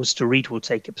it, and Yours to Read will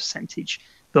take a percentage.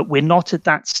 But we're not at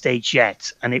that stage yet,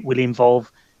 and it will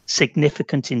involve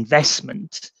significant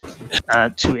investment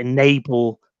to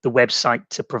enable the website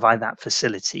to provide that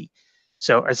facility.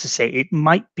 So, as I say, it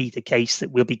might be the case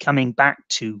that we'll be coming back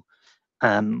to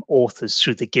authors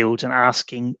through the Guild and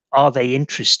asking, are they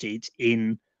interested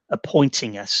in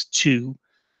appointing us to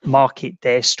market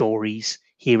their stories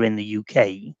here in the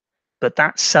UK? But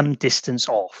that's some distance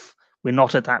off. We're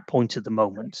not at that point at the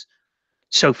moment.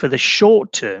 So for the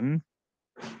short term,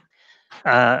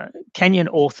 Kenyan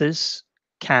authors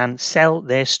can sell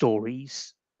their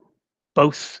stories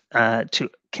both to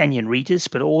Kenyan readers,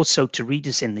 but also to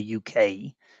readers in the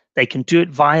UK. They can do it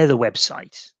via the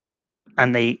website,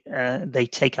 and they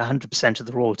take 100% of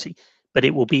the royalty, but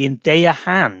it will be in their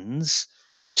hands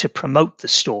to promote the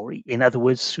story. In other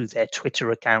words, through their Twitter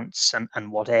accounts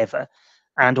and whatever,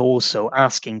 and also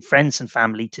asking friends and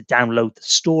family to download the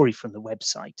story from the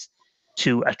website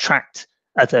to attract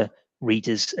other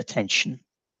readers' attention.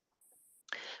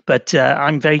 But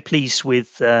I'm very pleased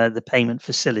with the payment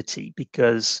facility,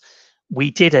 because we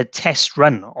did a test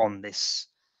run on this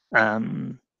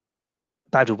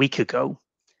about a week ago,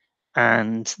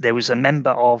 and there was a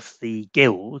member of the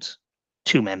Guild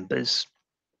 2 members.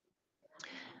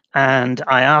 And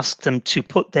I asked them to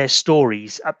put their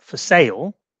stories up for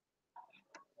sale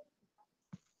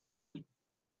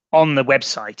on the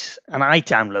website, and I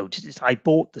downloaded it. I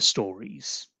bought the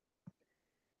stories.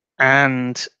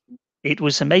 And it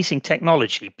was amazing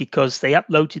technology because they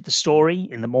uploaded the story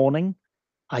in the morning.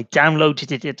 I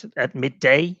downloaded it at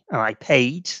midday and I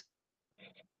paid,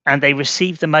 and they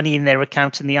received the money in their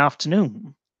account in the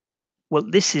afternoon. Well,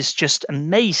 this is just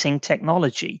amazing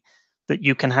technology that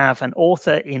you can have an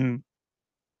author in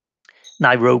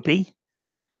Nairobi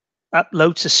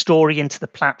uploads a story into the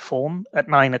platform at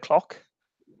 9 o'clock.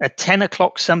 At 10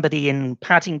 o'clock, somebody in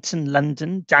Paddington,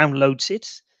 London downloads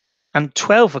it. And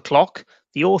 12 o'clock,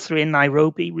 the author in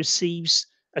Nairobi receives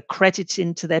a credit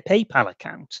into their PayPal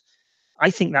account. I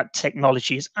think that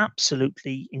technology is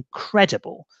absolutely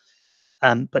incredible.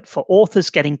 But for authors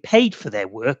getting paid for their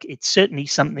work, it's certainly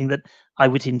something that I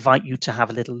would invite you to have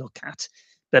a little look at.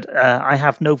 But I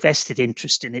have no vested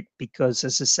interest in it because,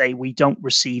 as I say, we don't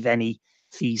receive any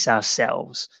fees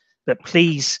ourselves. But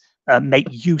please make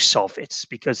use of it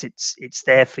because it's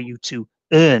there for you to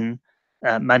earn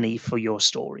money for your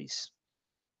stories.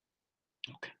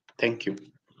 Okay, thank you.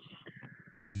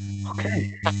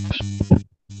 Okay.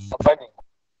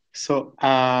 So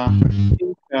I'll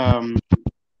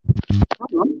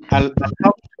have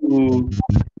to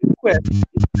request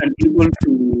and able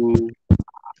to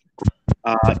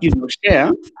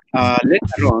share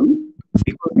later on,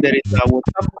 because there is a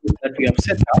WhatsApp group that we have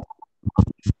set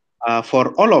up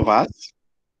for all of us,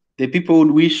 the people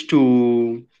who wish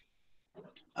to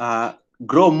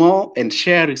grow more and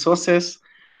share resources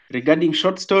regarding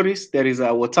short stories. There is a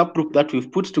WhatsApp group that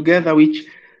we've put together, which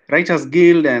Writers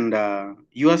Guild and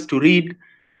Yours to Read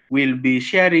will be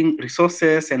sharing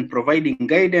resources and providing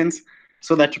guidance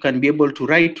so that you can be able to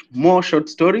write more short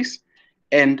stories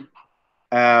and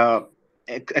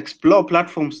explore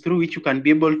platforms through which you can be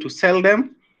able to sell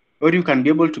them, or you can be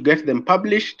able to get them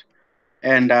published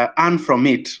and earn from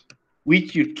it,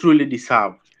 which you truly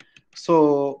deserve.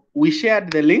 So we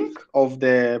shared the link of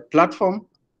the platform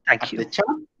at the chat.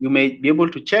 You may be able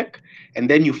to check, and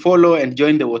then you follow and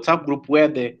join the WhatsApp group where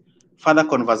the further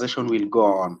conversation will go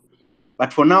on.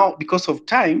 But for now, because of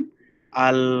time,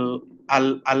 I'll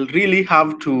really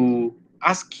have to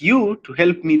ask you to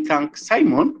help me thank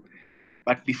Simon.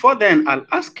 But before then, I'll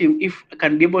ask him if I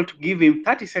can be able to give him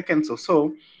 30 seconds or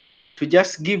so to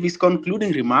just give his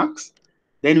concluding remarks.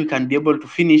 Then we can be able to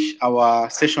finish our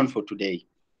session for today.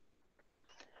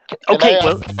 Okay,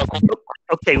 well,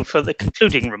 for the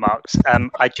concluding remarks,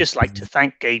 I'd just like to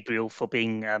thank Gabriel for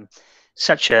being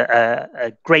such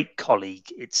a great colleague.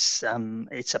 It's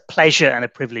a pleasure and a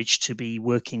privilege to be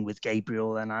working with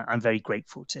Gabriel, and I'm very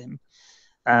grateful to him.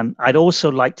 I'd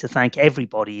also like to thank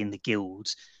everybody in the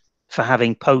guild for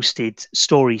having posted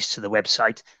stories to the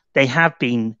website. They have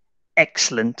been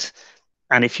excellent,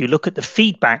 and if you look at the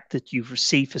feedback that you've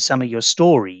received for some of your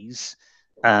stories,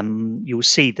 you'll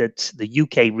see that the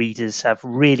UK readers have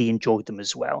really enjoyed them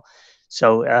as well.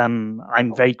 So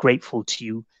I'm very grateful to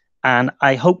you, and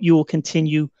I hope you will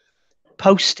continue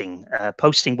posting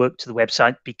work to the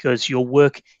website, because your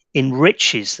work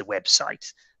enriches the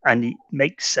website and it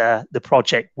makes the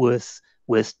project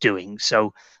worth doing.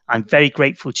 So I'm very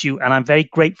grateful to you, and I'm very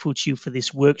grateful to you for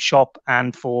this workshop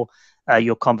and for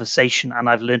your conversation, and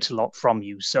I've learned a lot from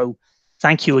you. So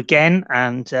thank you again,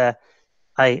 and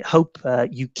I hope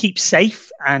you keep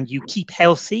safe and you keep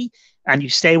healthy and you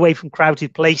stay away from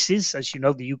crowded places. As you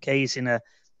know, the UK is in a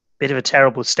bit of a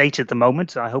terrible state at the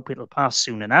moment. I hope it'll pass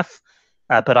soon enough.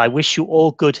 But I wish you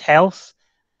all good health,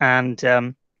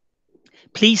 and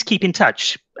please keep in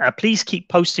touch. Please keep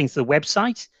posting to the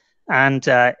website. And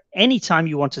anytime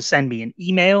you want to send me an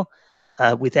email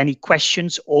with any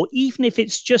questions, or even if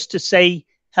it's just to say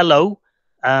hello,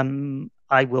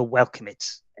 I will welcome it.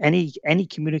 Any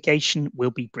communication will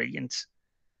be brilliant.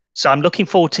 So I'm looking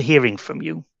forward to hearing from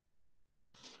you.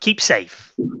 Keep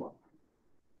safe.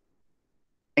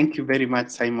 Thank you very much,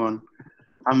 Simon.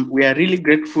 We are really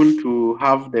grateful to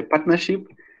have the partnership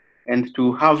and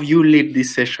to have you lead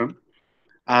this session.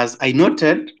 As I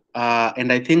noted,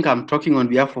 and I think I'm talking on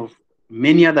behalf of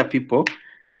many other people,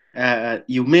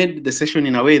 you made the session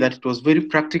in a way that it was very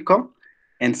practical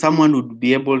and someone would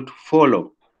be able to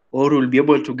follow, or will be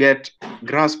able to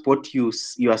grasp what you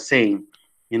are saying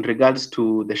in regards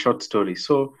to the short story.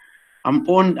 So I'm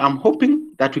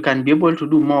hoping that we can be able to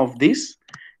do more of this,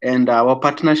 and our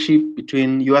partnership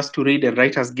between Yours to Read and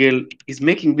Writers Guild is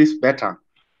making this better.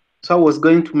 So I was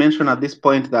going to mention at this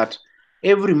point that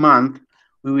every month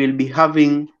we will be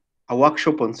having a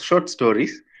workshop on short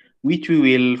stories, which we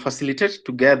will facilitate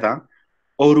together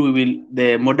or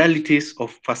the modalities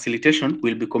of facilitation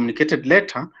will be communicated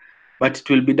later, but it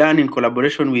will be done in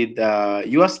collaboration with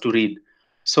Yours to Read.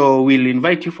 So we'll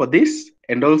invite you for this,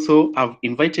 and also I've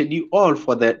invited you all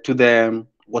to the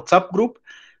WhatsApp group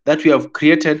that we have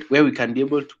created, where we can be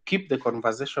able to keep the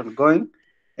conversation going,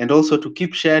 and also to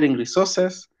keep sharing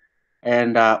resources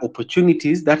and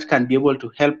opportunities that can be able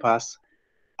to help us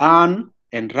earn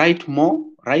and write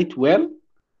well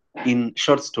in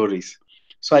short stories.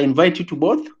 So I invite you to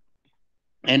both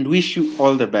and wish you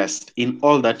all the best in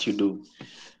all that you do.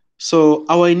 So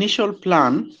our initial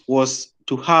plan was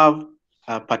to have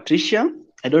Patricia.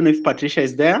 I don't know if Patricia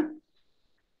is there.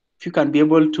 If you can be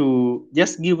able to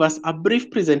just give us a brief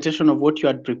presentation of what you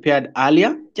had prepared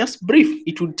earlier, just brief.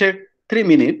 It would take 3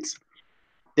 minutes.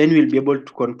 Then we'll be able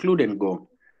to conclude and go.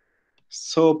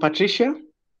 So Patricia,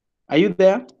 are you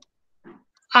there?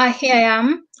 Here I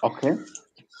am. Okay.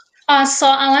 So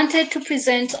I wanted to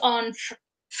present on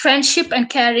friendship and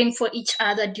caring for each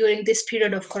other during this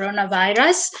period of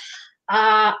coronavirus.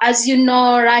 As you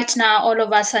know, right now, all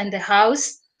of us are in the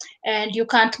house and you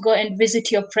can't go and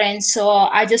visit your friends. So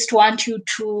I just want you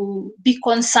to be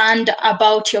concerned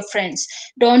about your friends.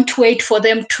 Don't wait for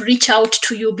them to reach out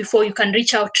to you before you can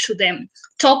reach out to them.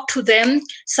 Talk to them.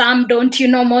 Some don't,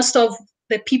 most of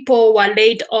the people were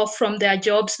laid off from their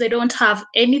jobs. They don't have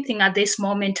anything at this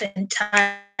moment in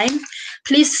time.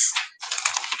 Please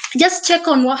just check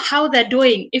on how they're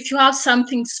doing. If you have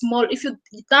something small, if you're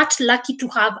that lucky to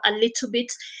have a little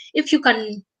bit, if you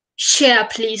can share,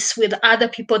 please, with other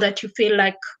people that you feel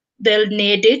like they'll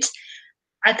need it,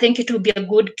 I think it will be a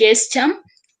good gesture.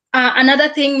 Another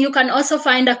thing, you can also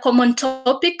find a common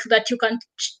topic that you can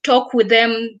talk with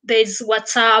them. There's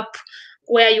WhatsApp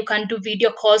where you can do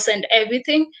video calls and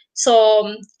everything.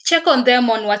 So check on them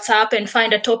on WhatsApp and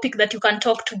find a topic that you can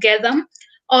talk together,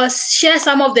 or share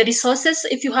some of the resources.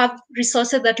 If you have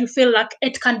resources that you feel like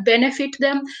it can benefit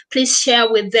them, please share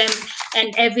with them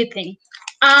and everything.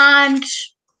 And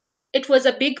it was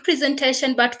a big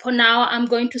presentation, but for now, I'm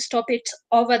going to stop it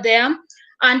over there.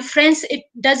 And friends, it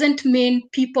doesn't mean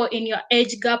people in your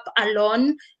age gap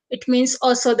alone. It means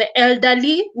also the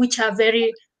elderly, which are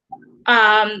very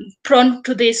prone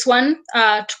to this one,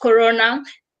 to corona.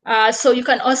 So you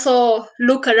can also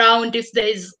look around if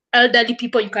there's elderly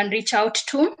people you can reach out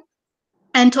to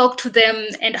and talk to them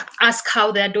and ask how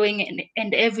they're doing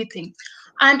and everything.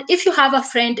 And if you have a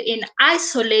friend in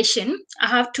isolation, I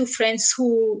have 2 friends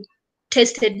who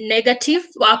tested negative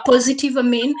or positive,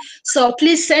 so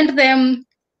please send them.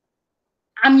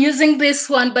 I'm using this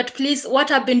one, but please,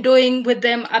 what I've been doing with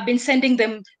them, I've been sending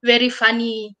them very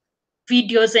funny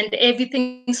videos and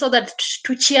everything, so that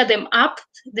to cheer them up,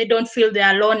 they don't feel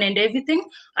they're alone and everything.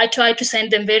 I try to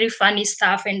send them very funny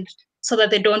stuff, and so that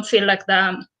they don't feel like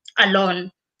they're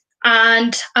alone.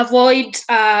 And avoid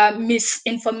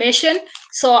misinformation.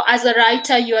 So as a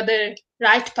writer, you're the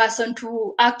right person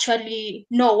to actually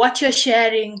know what you're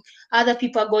sharing, other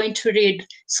people are going to read.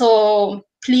 So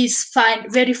please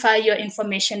verify your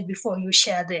information before you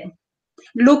share them.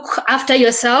 Look after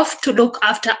yourself to look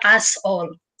after us all.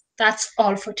 That's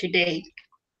all for today.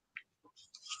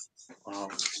 Wow.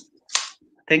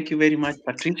 Thank you very much,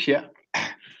 Patricia,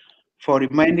 for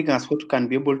reminding us what we can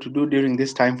be able to do during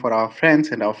this time for our friends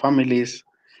and our families.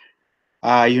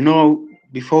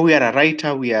 Before we are a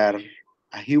writer, we are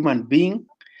a human being.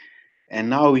 And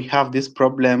now we have this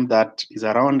problem that is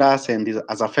around us and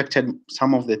has affected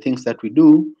some of the things that we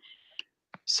do.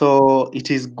 So it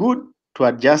is good to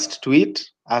adjust to it,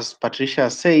 as Patricia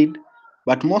said,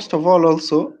 but most of all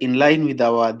also in line with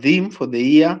our theme for the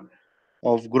year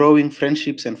of growing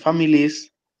friendships and families.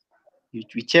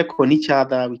 We check on each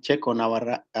other, we check on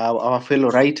our fellow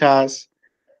writers,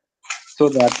 so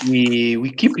that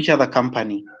we keep each other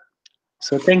company.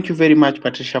 So thank you very much,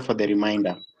 Patricia, for the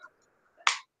reminder.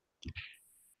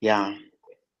 Yeah.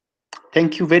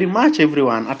 Thank you very much,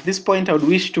 everyone. At this point, I would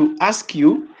wish to ask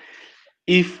you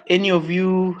if any of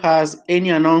you has any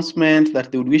announcement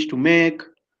that they would wish to make.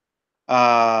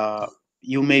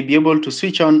 You may be able to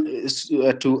switch on,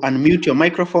 to unmute your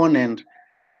microphone, and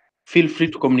feel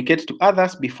free to communicate to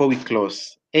others before we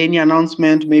close. Any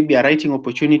announcement, maybe a writing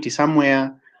opportunity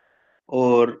somewhere,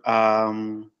 or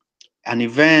an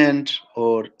event,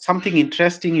 or something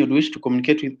interesting you'd wish to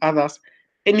communicate with others,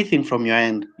 anything from your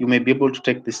end, you may be able to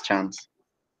take this chance.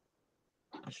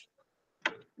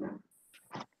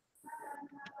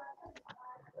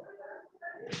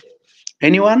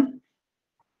 Anyone?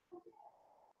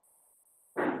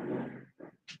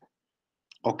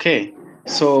 Okay,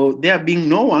 so there being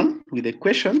no one with a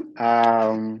question,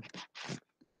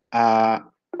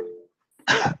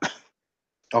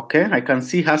 okay, I can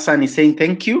see Hassan is saying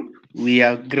thank you. We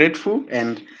are grateful,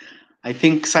 and I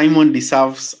think Simon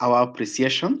deserves our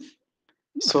appreciation.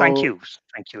 So Thank you,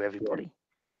 everybody.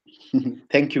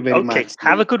 Thank you very much.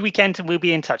 Have a good weekend, and we'll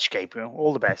be in touch, Gabriel.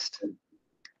 All the best.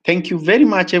 Thank you very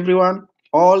much, everyone.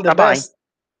 All the best.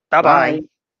 Bye-bye.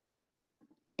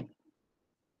 Bye.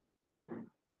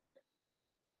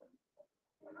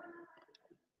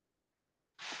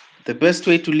 The best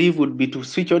way to live would be to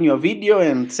switch on your video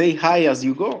and say hi as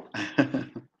you go.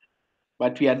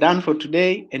 But we are done for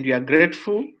today, and we are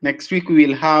grateful. Next week we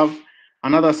will have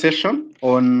another session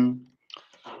on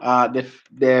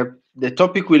the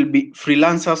topic will be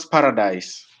freelancers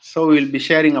paradise. So we'll be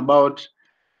sharing about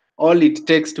all it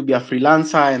takes to be a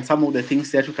freelancer and some of the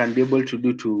things that you can be able to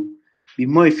do to be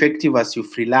more effective as you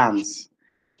freelance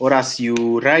or as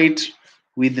you write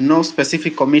with no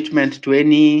specific commitment to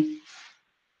any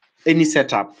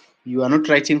setup. You are not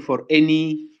writing for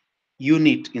any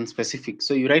unit in specific.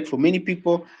 So you write for many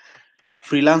people,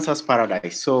 freelancers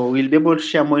paradise. So we'll be able to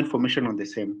share more information on the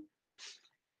same.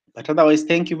 But otherwise,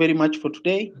 thank you very much for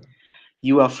today.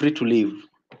 You are free to leave.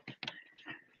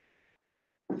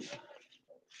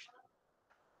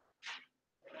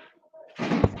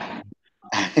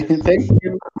 Thank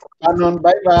you. Shannon,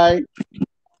 bye-bye.